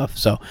that stuff.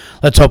 So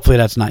hopefully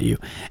that's not you.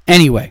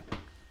 Anyway,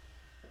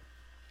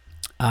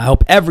 I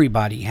hope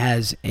everybody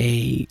has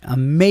a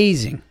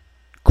amazing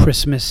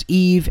Christmas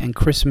Eve and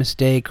Christmas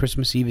Day.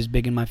 Christmas Eve is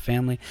big in my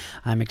family.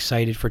 I'm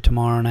excited for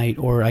tomorrow night,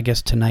 or I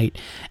guess tonight,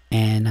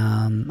 and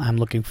I'm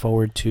looking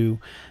forward to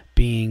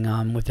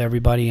being with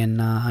everybody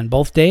and on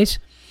both days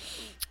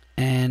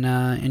and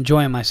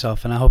enjoying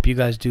myself. And I hope you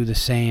guys do the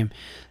same.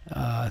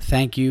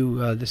 Thank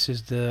you. This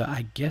is the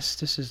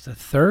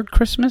third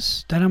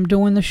Christmas that I'm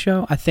doing the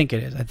show. I think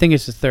it is. I think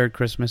it's the third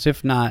Christmas.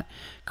 If not,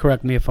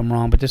 correct me if I'm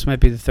wrong, but this might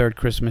be the third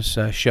Christmas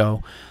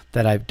show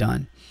that I've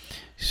done.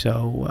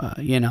 So,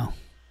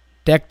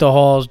 deck the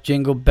halls,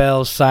 jingle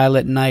bells,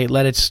 silent night,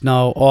 let it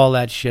snow, all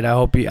that shit. I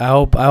hope you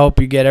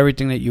get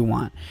everything that you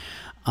want.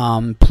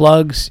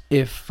 Plugs,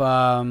 if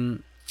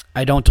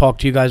I don't talk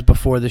to you guys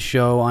before the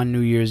show on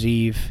New Year's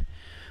Eve,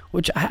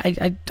 which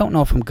I don't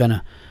know if I'm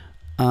gonna.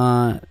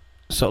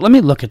 So let me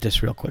look at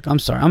this real quick. I'm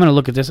sorry. I'm gonna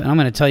look at this and I'm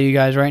gonna tell you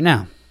guys right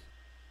now.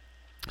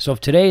 So if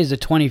today is the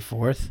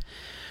 24th,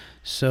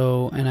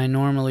 and I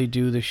normally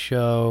do the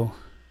show.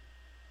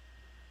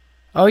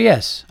 Oh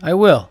yes, I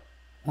will.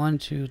 1,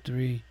 2,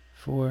 3,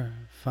 4,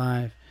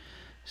 5,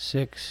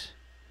 6.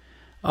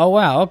 Oh,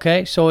 wow.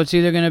 Okay. So it's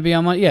either going to be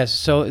on Monday. Yes.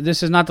 So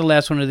this is not the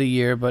last one of the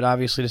year, but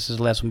obviously this is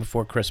the last one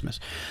before Christmas.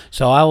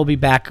 So I will be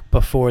back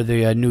before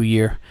the new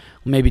year.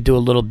 We'll maybe do a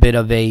little bit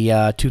of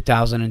a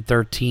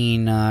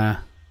 2013,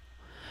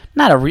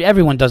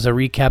 everyone does a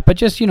recap, but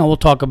just, we'll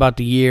talk about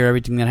the year,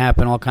 everything that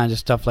happened, all kinds of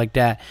stuff like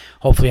that.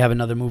 Hopefully have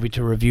another movie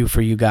to review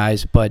for you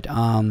guys. But,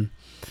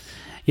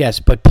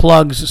 yes, but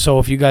plugs. So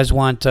if you guys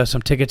want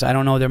some tickets, I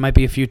don't know, there might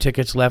be a few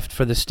tickets left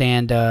for the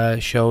stand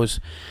shows.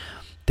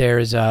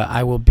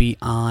 I will be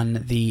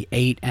on the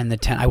 8 and the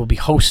 10. I will be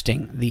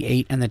hosting the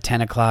 8 and the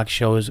 10 o'clock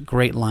shows.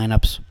 Great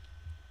lineups.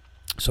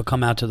 So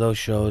come out to those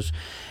shows.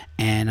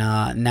 And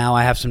now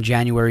I have some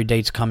January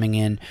dates coming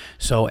in.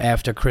 So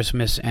after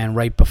Christmas and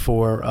right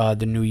before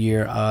the new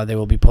year, they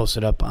will be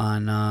posted up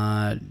on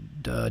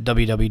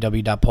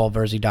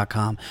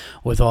www.paulverzi.com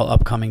with all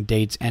upcoming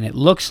dates. And it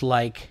looks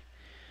like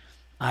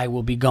I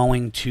will be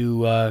going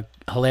to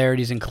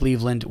Hilarities in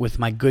Cleveland with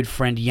my good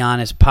friend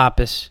Giannis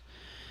Pappas.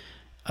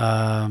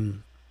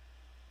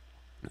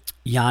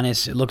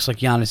 It looks like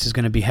Giannis is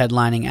going to be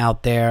headlining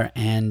out there,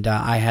 and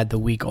I had the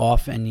week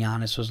off, and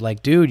Giannis was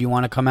like, dude, you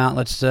want to come out?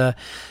 Let's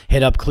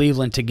hit up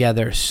Cleveland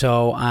together.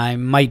 So I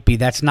might be.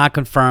 That's not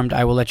confirmed.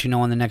 I will let you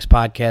know on the next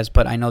podcast,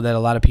 but I know that a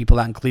lot of people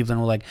out in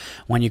Cleveland were like,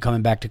 when you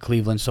coming back to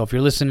Cleveland? So if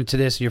you're listening to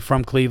this, you're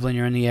from Cleveland,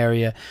 you're in the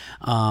area,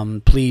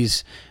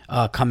 please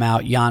come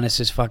out. Giannis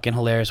is fucking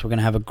hilarious. We're going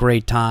to have a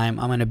great time.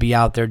 I'm going to be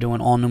out there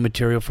doing all new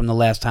material from the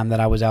last time that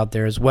I was out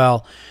there as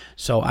well.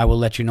 So I will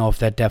let you know if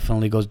that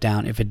definitely goes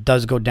down. If it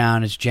does go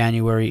down, it's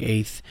January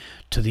 8th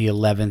to the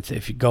 11th.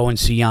 If you go and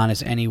see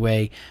Giannis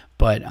anyway,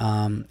 But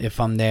if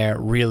I'm there,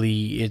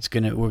 really,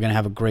 we're gonna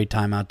have a great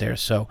time out there.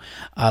 So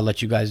I'll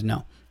let you guys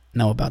know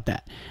about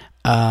that.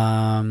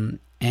 And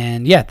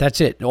yeah, that's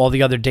it. All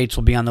the other dates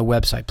will be on the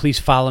website. Please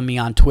follow me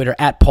on Twitter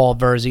at Paul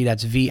Virzi.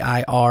 That's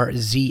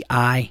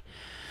VIRZI.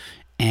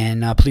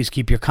 And please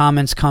keep your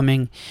comments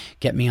coming.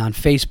 Get me on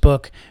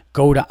Facebook.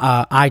 Go to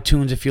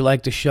iTunes if you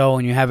like the show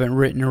and you haven't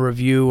written a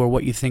review or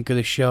what you think of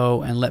the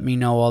show, and let me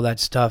know all that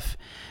stuff.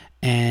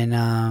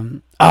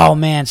 And oh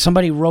man,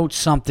 somebody wrote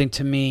something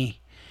to me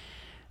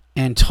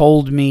and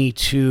told me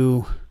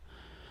to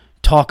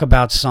talk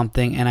about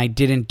something, and I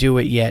didn't do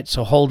it yet.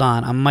 So hold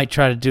on, I might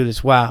try to do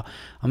this. Wow,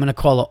 I'm gonna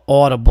call an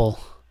audible.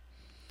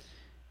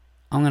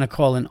 I'm gonna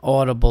call an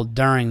audible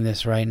during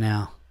this right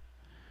now.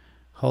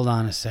 Hold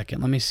on a second.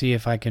 Let me see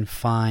if I can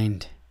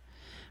find.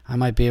 I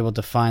might be able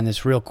to find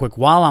this real quick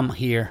while I'm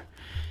here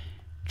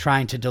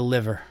trying to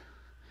delivering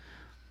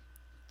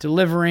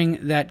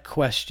that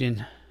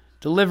question,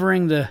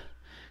 delivering the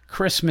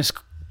Christmas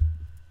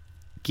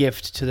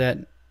gift to that.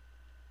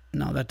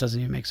 No, that doesn't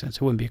even make sense.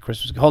 It wouldn't be a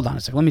Christmas gift. Hold on a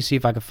second. Let me see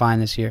if I can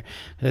find this here.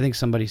 I think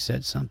somebody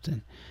said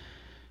something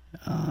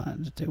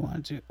that they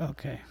wanted to.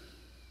 Okay.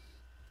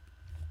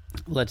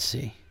 Let's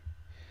see.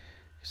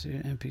 Is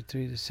it an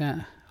MP3? The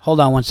sound.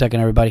 Hold on one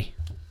second, everybody.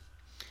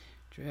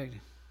 Dragged.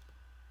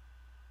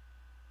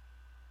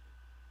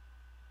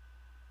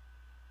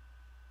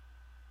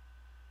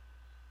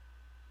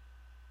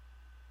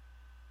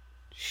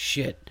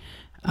 Shit.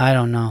 I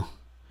don't know.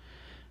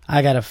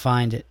 I gotta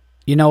find it.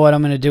 You know what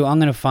I'm going to do? I'm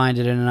going to find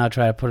it and then I'll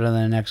try to put it on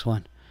the next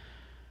one.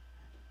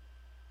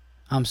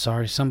 I'm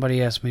sorry.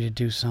 Somebody asked me to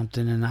do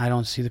something and I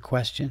don't see the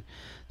question.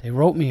 They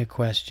wrote me a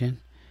question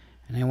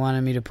and they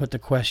wanted me to put the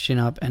question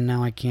up and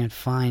now I can't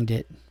find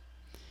it.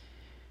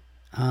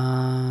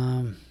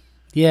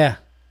 Yeah.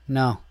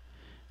 No.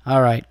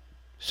 All right.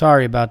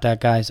 Sorry about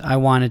that, guys. I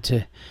wanted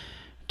to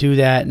do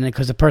that, and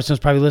because the person was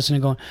probably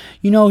listening going,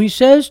 he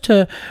says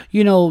to,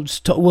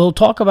 we'll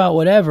talk about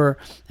whatever,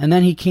 and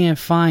then he can't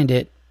find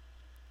it.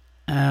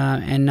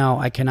 And no,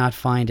 I cannot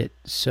find it.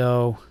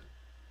 So,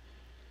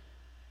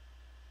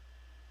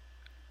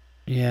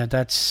 yeah,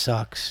 that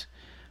sucks.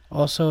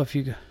 Also, if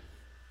you...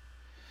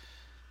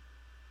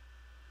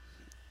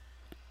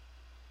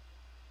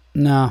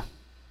 No.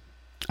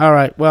 All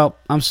right, well,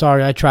 I'm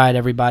sorry. I tried,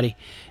 everybody.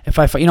 If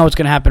what's going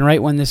to happen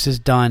right when this is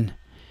done,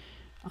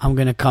 I'm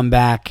going to come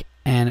back.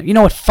 And you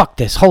know what? Fuck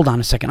this. Hold on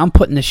a second. I'm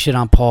putting this shit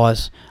on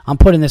pause. I'm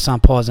putting this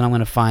on pause, and I'm going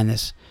to find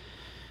this.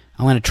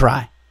 I'm going to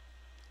try.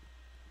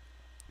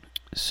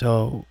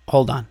 So,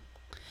 hold on.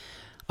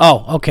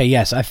 Oh, okay,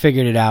 yes, I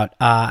figured it out.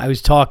 I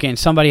was talking,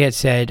 somebody had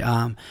said,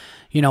 when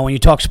you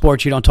talk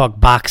sports, you don't talk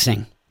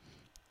boxing.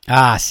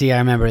 See, I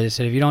remember they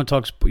said if you don't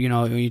talk,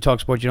 when you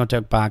talk sports, you don't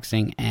talk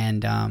boxing.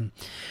 And,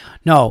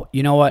 no,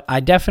 you know what? I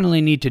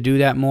definitely need to do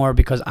that more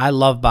because I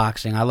love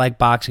boxing. I like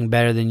boxing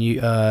better than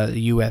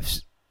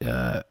UFC,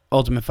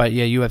 Ultimate Fight,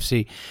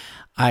 UFC.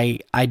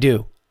 I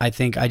do. I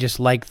think I just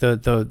like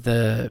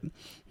the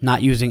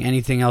not using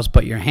anything else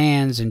but your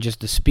hands and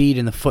just the speed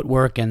and the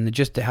footwork and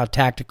just how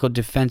tactical,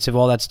 defensive,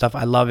 all that stuff.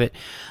 I love it.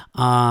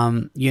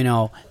 And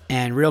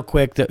real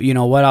quick,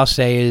 what I'll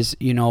say is,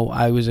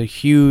 I was a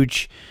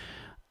huge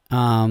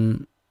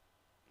Roy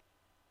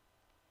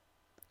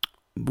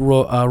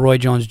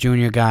Jones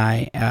Jr.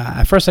 guy.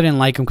 At first I didn't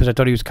like him because I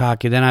thought he was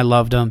cocky. Then I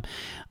loved him.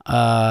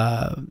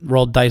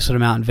 Rolled dice with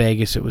him out in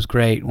Vegas. It was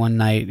great one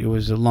night. It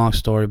was a long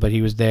story, but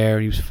he was there.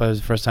 It was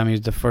the first time. He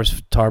was the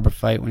first Tarver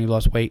fight when he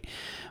lost weight.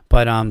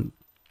 But I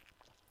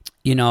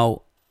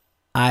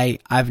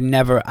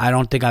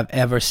don't think I've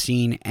ever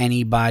seen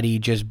anybody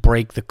just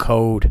break the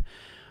code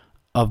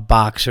of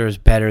boxers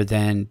better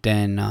than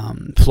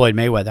Floyd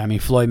Mayweather. I mean,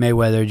 Floyd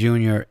Mayweather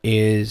Jr.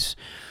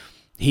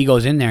 he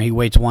goes in there, he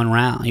waits one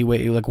round.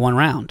 One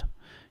round.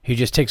 He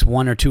just takes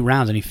 1 or 2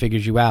 rounds and he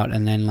figures you out.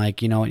 And then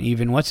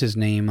even what's his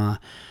name?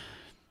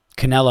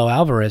 Canelo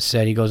Alvarez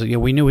said, he goes,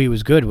 we knew he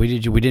was good. We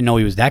didn't know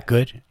he was that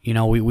good.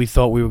 We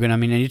thought we were going to,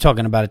 and you're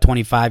talking about a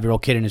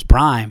 25-year-old kid in his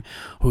prime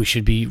who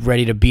should be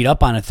ready to beat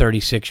up on a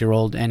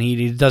 36-year-old, and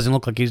he doesn't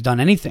look like he's done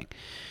anything.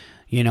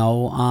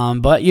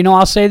 But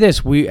I'll say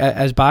this, we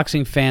as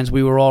boxing fans,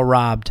 we were all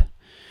robbed.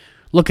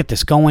 Look at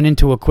this, going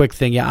into a quick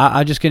thing. Yeah,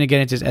 I'm just going to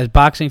get into this. As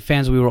boxing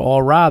fans, we were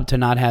all robbed to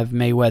not have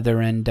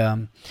Mayweather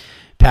and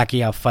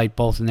Pacquiao fight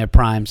both in their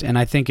primes, and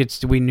I think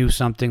we knew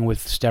something with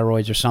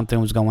steroids or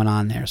something was going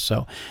on there.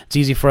 So it's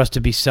easy for us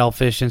to be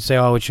selfish and say,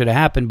 oh, it should have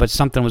happened, but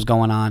something was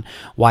going on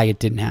why it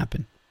didn't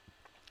happen.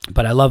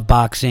 But I love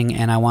boxing,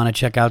 and I want to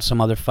check out some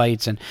other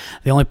fights. And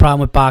the only problem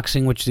with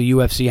boxing, which the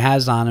UFC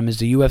has on them, is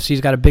the UFC's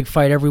got a big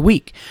fight every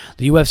week.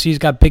 The UFC's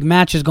got big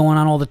matches going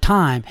on all the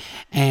time.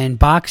 And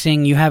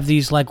boxing, you have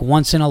these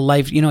once in a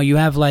life, you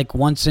have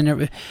once in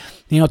a...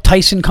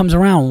 Tyson comes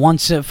around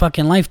once a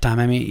fucking lifetime.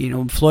 I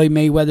mean, Floyd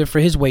Mayweather for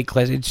his weight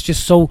class. It's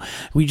just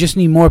we just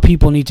need more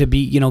people need to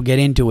be, get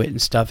into it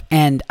and stuff.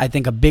 And I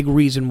think a big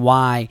reason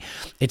why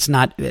it's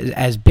not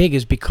as big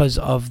is because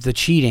of the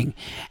cheating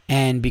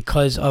and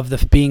because of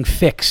the being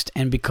fixed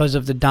and because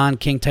of the Don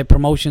King type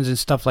promotions and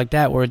stuff like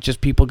that, where it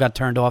just people got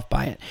turned off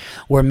by it.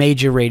 Where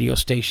major radio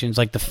stations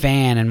like The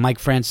Fan and Mike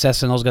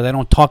Francesa and those guys, they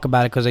don't talk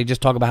about it because they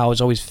just talk about how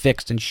it's always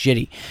fixed and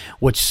shitty,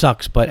 which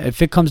sucks. But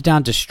if it comes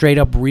down to straight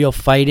up real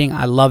fighting,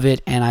 I love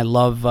it, and I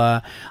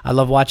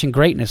love watching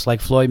greatness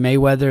like Floyd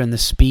Mayweather and the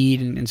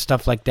speed and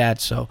stuff like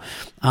that. So,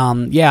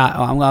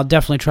 I'll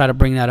definitely try to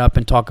bring that up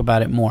and talk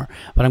about it more.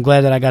 But I'm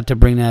glad that I got to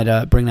bring that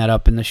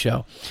up in the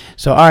show.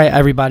 So, all right,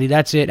 everybody,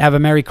 that's it. Have a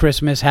Merry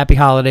Christmas, Happy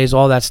Holidays,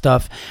 all that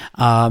stuff.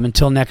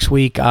 Until next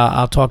week,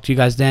 I'll talk to you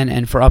guys then.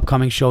 And for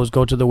upcoming shows,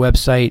 go to the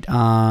website,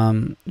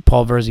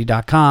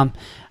 paulverzi.com.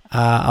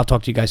 I'll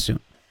talk to you guys soon.